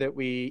it's time that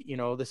we, you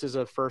know, this is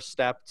a first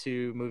step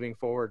to moving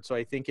forward. So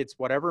I think it's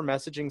whatever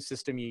messaging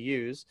system you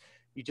use,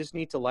 you just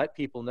need to let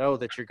people know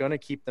that you're going to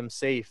keep them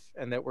safe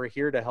and that we're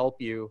here to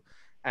help you.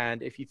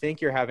 And if you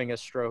think you're having a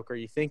stroke or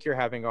you think you're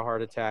having a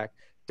heart attack,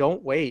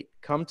 don't wait.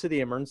 Come to the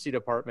emergency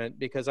department,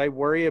 because I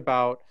worry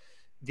about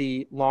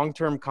the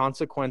long-term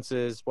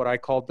consequences, what I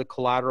called the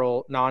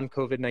collateral,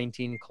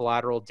 non-COVID-19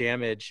 collateral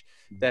damage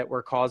that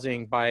we're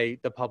causing by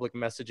the public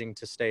messaging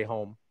to stay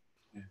home.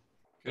 Yeah.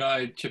 Can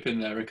I chip in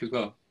there, Rick, as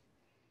well?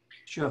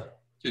 Sure.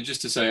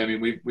 Just to say, I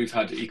mean, we've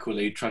had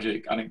equally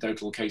tragic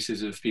anecdotal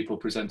cases of people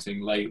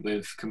presenting late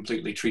with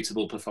completely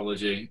treatable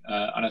pathology.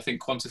 And I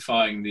think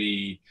quantifying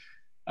the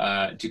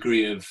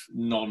degree of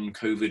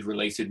non-COVID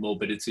related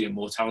morbidity and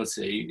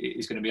mortality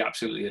is going to be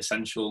absolutely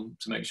essential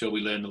to make sure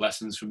we learn the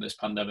lessons from this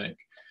pandemic.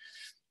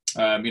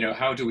 You know,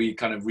 how do we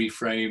kind of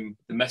reframe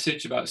the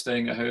message about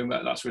staying at home?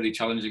 That's really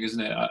challenging,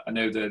 isn't it? I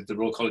know the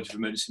Royal College of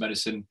Emergency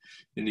Medicine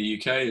in the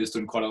UK has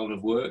done quite a lot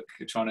of work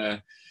trying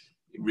to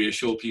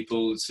reassure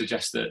people,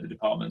 suggest that the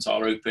departments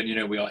are open. You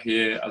know, we are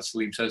here, as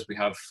Salim says, we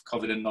have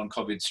COVID and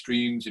non-COVID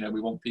streams. You know,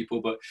 we want people,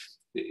 but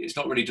it's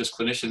not really just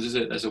clinicians, is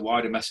it? There's a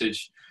wider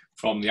message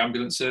from the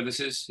ambulance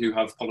services who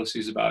have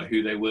policies about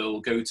who they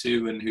will go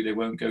to and who they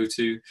won't go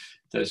to.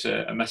 There's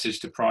a message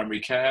to primary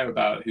care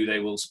about who they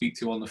will speak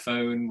to on the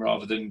phone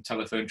rather than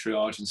telephone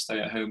triage and stay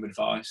at home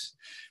advice.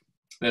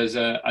 There's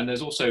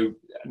also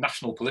a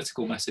national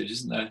political message,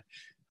 isn't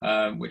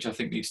there? Which I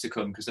think needs to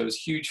come, because there was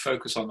huge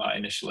focus on that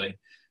initially.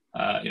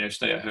 You know,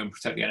 stay at home,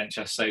 protect the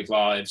NHS, save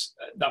lives.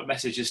 That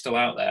message is still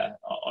out there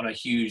on a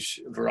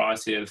huge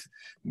variety of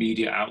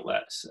media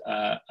outlets,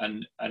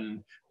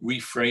 and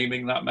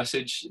reframing that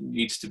message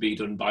needs to be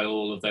done by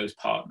all of those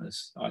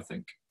partners, I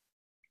think.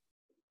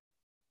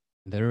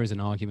 There is an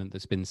argument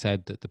that's been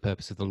said that the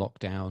purpose of the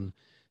lockdown,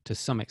 to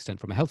some extent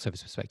from a health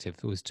service perspective,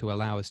 was to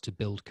allow us to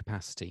build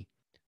capacity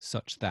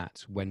such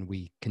that when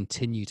we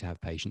continue to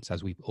have patients,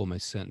 as we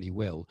almost certainly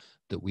will,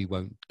 that we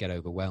won't get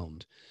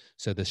overwhelmed.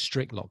 So the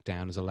strict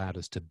lockdown has allowed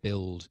us to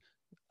build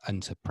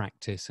and to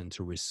practice and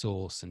to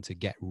resource and to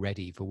get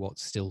ready for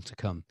what's still to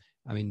come.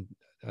 I mean,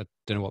 I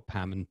don't know what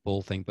Pam and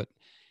Paul think, but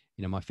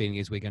you know, my feeling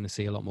is we're going to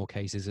see a lot more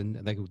cases, and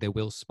they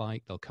will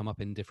spike. They'll come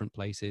up in different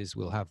places.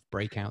 We'll have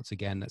breakouts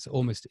again. That's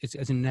almost, it's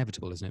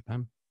inevitable, isn't it,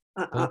 Pam?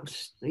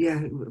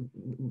 Yeah,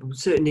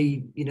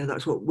 certainly, you know,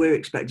 that's what we're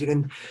expecting.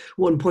 And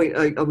one point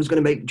I was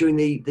going to make during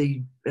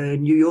the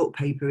New York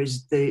paper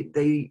is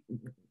they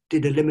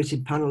did a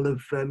limited panel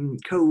of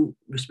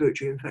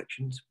co-respiratory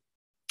infections,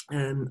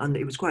 and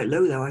it was quite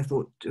low there. I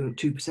thought 2%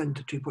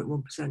 or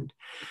 2.1%.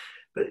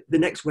 But the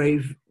next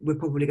wave, we're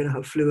probably going to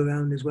have flu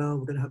around as well.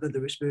 We're going to have other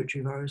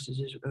respiratory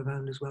viruses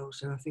around as well.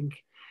 So I think,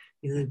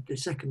 you know, the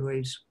second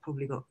wave's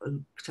probably got a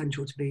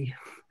potential to be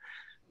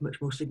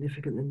much more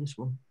significant than this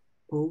one.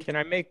 Paul? Can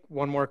I make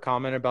one more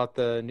comment about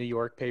the New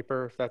York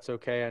paper, if that's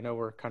okay? I know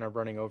we're kind of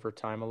running over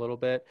time a little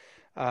bit.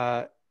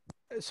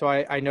 So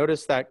I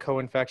noticed that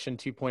co-infection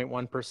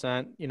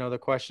 2.1%. You know, the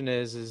question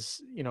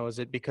is, you know, is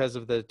it because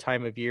of the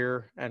time of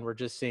year and we're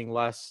just seeing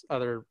less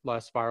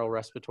viral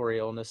respiratory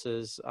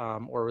illnesses,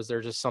 or was there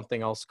just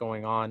something else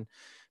going on?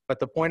 But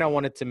the point I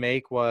wanted to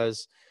make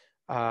was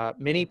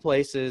many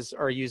places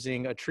are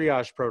using a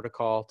triage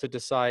protocol to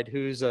decide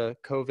who's a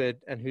COVID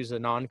and who's a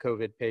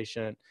non-COVID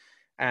patient.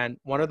 And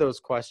one of those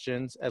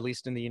questions, at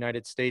least in the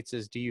United States,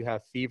 is, do you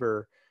have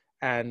fever?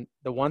 And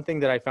the one thing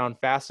that I found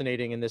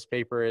fascinating in this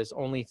paper is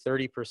only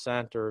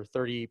 30% or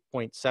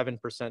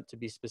 30.7% to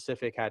be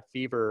specific had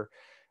fever.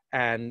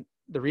 And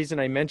the reason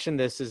I mention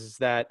this is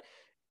that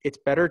it's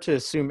better to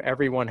assume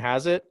everyone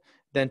has it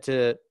than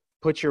to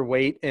put your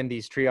weight in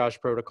these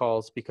triage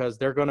protocols, because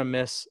they're going to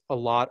miss a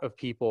lot of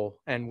people.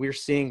 And we're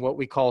seeing what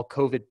we call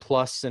COVID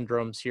plus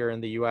syndromes here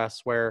in the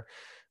US, where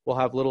we'll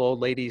have little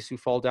old ladies who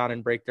fall down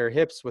and break their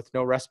hips with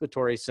no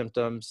respiratory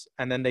symptoms,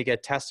 and then they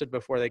get tested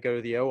before they go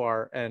to the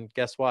OR, and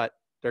guess what?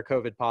 They're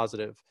COVID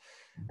positive.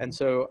 And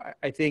so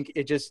I think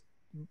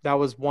that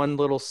was one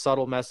little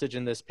subtle message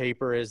in this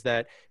paper, is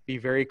that be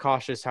very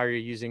cautious how you're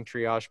using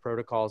triage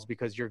protocols,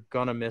 because you're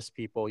gonna miss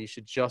people. You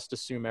should just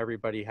assume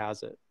everybody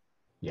has it.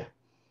 Yeah.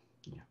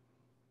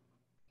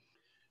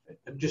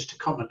 And just to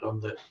comment on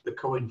the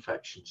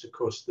co-infections, of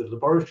course, the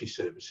laboratory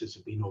services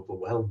have been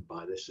overwhelmed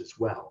by this as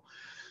well.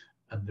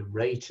 and the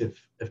rate of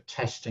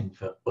testing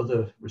for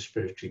other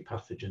respiratory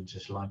pathogens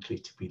is likely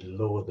to be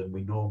lower than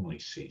we normally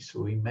see.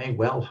 So we may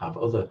well have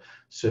other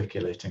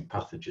circulating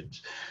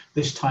pathogens.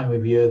 This time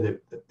of year,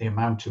 the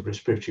amount of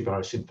respiratory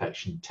virus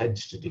infection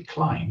tends to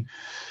decline.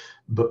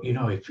 But you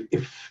know,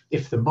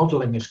 if the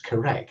modelling is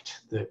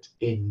correct, that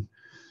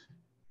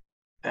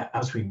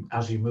as we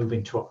move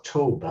into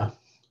October,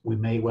 we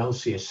may well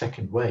see a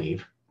second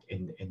wave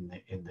in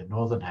the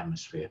northern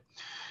hemisphere.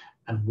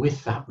 And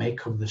with that may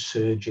come the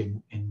surge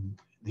in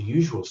the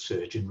usual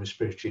surge in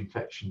respiratory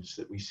infections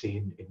that we see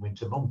in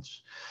winter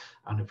months.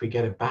 And if we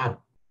get a bad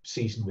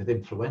season with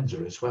influenza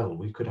as well,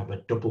 we could have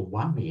a double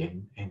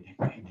whammy in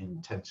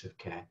intensive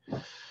care.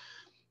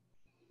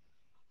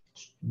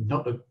 It's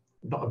not a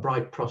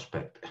bright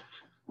prospect.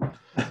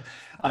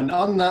 And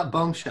on that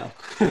bombshell,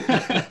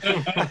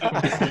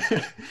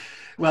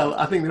 well,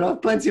 I think there are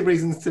plenty of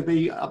reasons to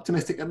be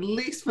optimistic, at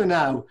least for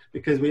now,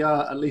 because we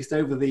are at least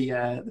over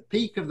the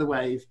peak of the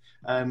wave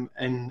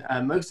in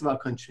most of our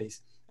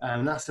countries.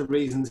 And that's the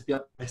reason to be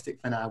optimistic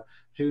for now.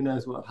 Who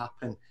knows what will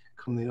happen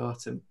come the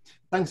autumn.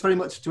 Thanks very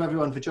much to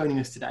everyone for joining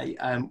us today.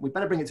 We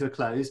better bring it to a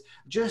close.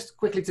 Just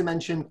quickly to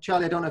mention,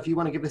 Charlie, I don't know if you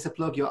want to give this a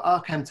plug, your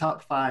RCEM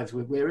Top Fives.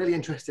 We're really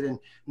interested in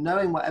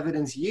knowing what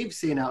evidence you've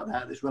seen out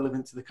there that's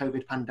relevant to the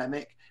COVID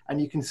pandemic,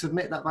 and you can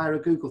submit that via a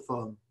Google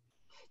form.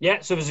 Yeah,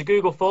 so there's a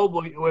Google form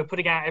we're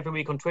putting out every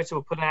week on Twitter.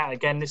 We'll put it out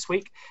again this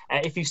week.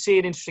 If you see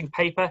an interesting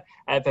paper,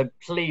 then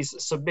please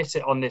submit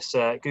it on this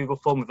Google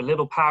form with a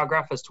little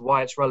paragraph as to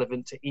why it's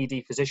relevant to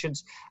ED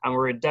physicians. And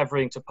we're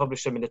endeavouring to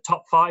publish them in the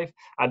top 5.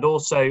 And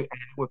also,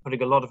 we're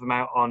putting a lot of them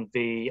out on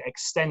the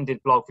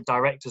extended blog for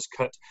Director's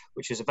Cut,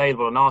 which is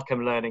available on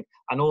RCEM Learning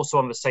and also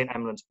on the St.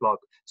 Emlyn's blog.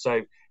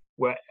 So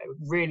we're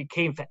really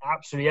keen for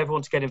absolutely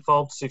everyone to get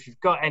involved. So if you've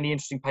got any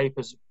interesting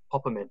papers,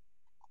 pop them in.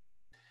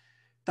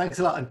 Thanks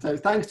a lot, and so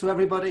thanks to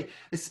everybody,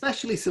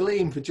 especially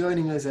Salim for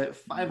joining us at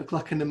 5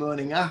 o'clock in the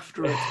morning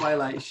after a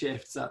twilight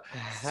shift. So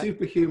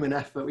superhuman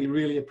effort, we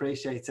really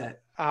appreciate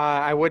it.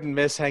 I wouldn't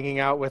miss hanging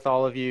out with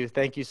all of you.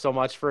 Thank you so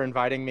much for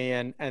inviting me,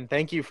 and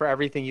thank you for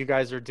everything you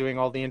guys are doing.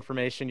 All the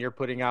information you're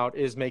putting out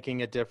is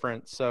making a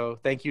difference. So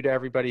thank you to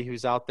everybody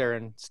who's out there,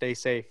 and stay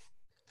safe.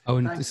 Oh,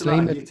 and Thanks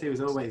Salim, a lot, you too,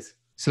 as always.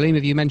 Salim,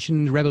 have you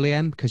mentioned Rebel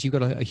EM? Because you've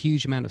got a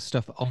huge amount of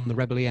stuff on the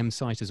Rebel EM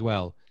site as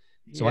well.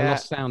 So yeah. I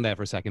lost sound there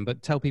for a second,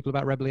 but tell people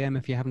about Rebel EM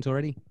if you haven't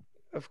already.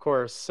 Of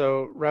course.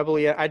 So Rebel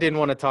EM, I didn't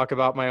want to talk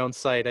about my own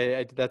site.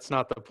 That's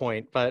not the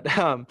point. But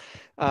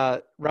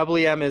Rebel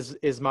EM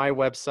is my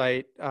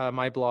website,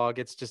 my blog.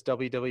 It's just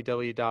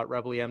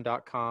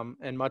www.rebelem.com.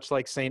 And much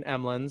like St.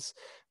 Emlyn's,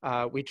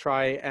 we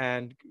try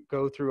and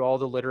go through all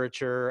the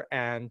literature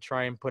and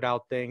try and put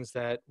out things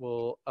that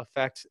will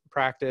affect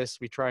practice.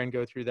 We try and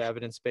go through the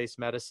evidence-based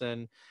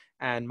medicine.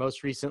 And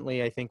most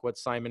recently, I think what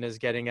Simon is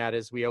getting at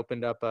is we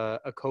opened up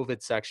a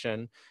COVID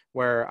section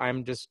where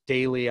I'm just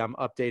daily, I'm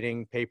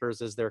updating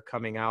papers as they're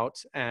coming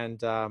out. And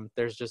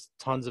there's just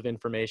tons of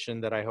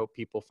information that I hope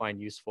people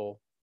find useful.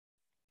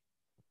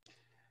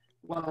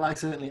 Well, I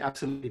certainly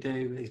absolutely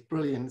do. It's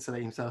brilliant,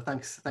 Salim. So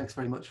thanks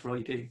very much for all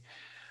you do.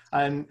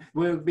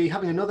 We'll be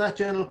having another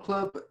journal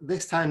club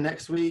this time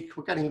next week.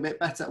 We're getting a bit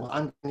better. Well,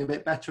 I'm getting a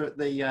bit better at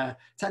the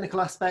technical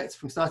aspects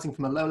from starting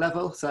from a low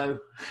level. So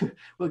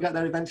we'll get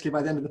there eventually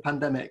by the end of the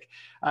pandemic.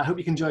 I hope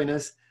you can join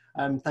us.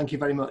 Thank you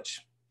very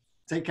much.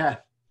 Take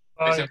care.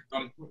 Bye. Thanks,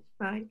 everyone.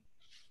 Bye.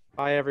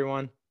 Bye,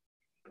 everyone.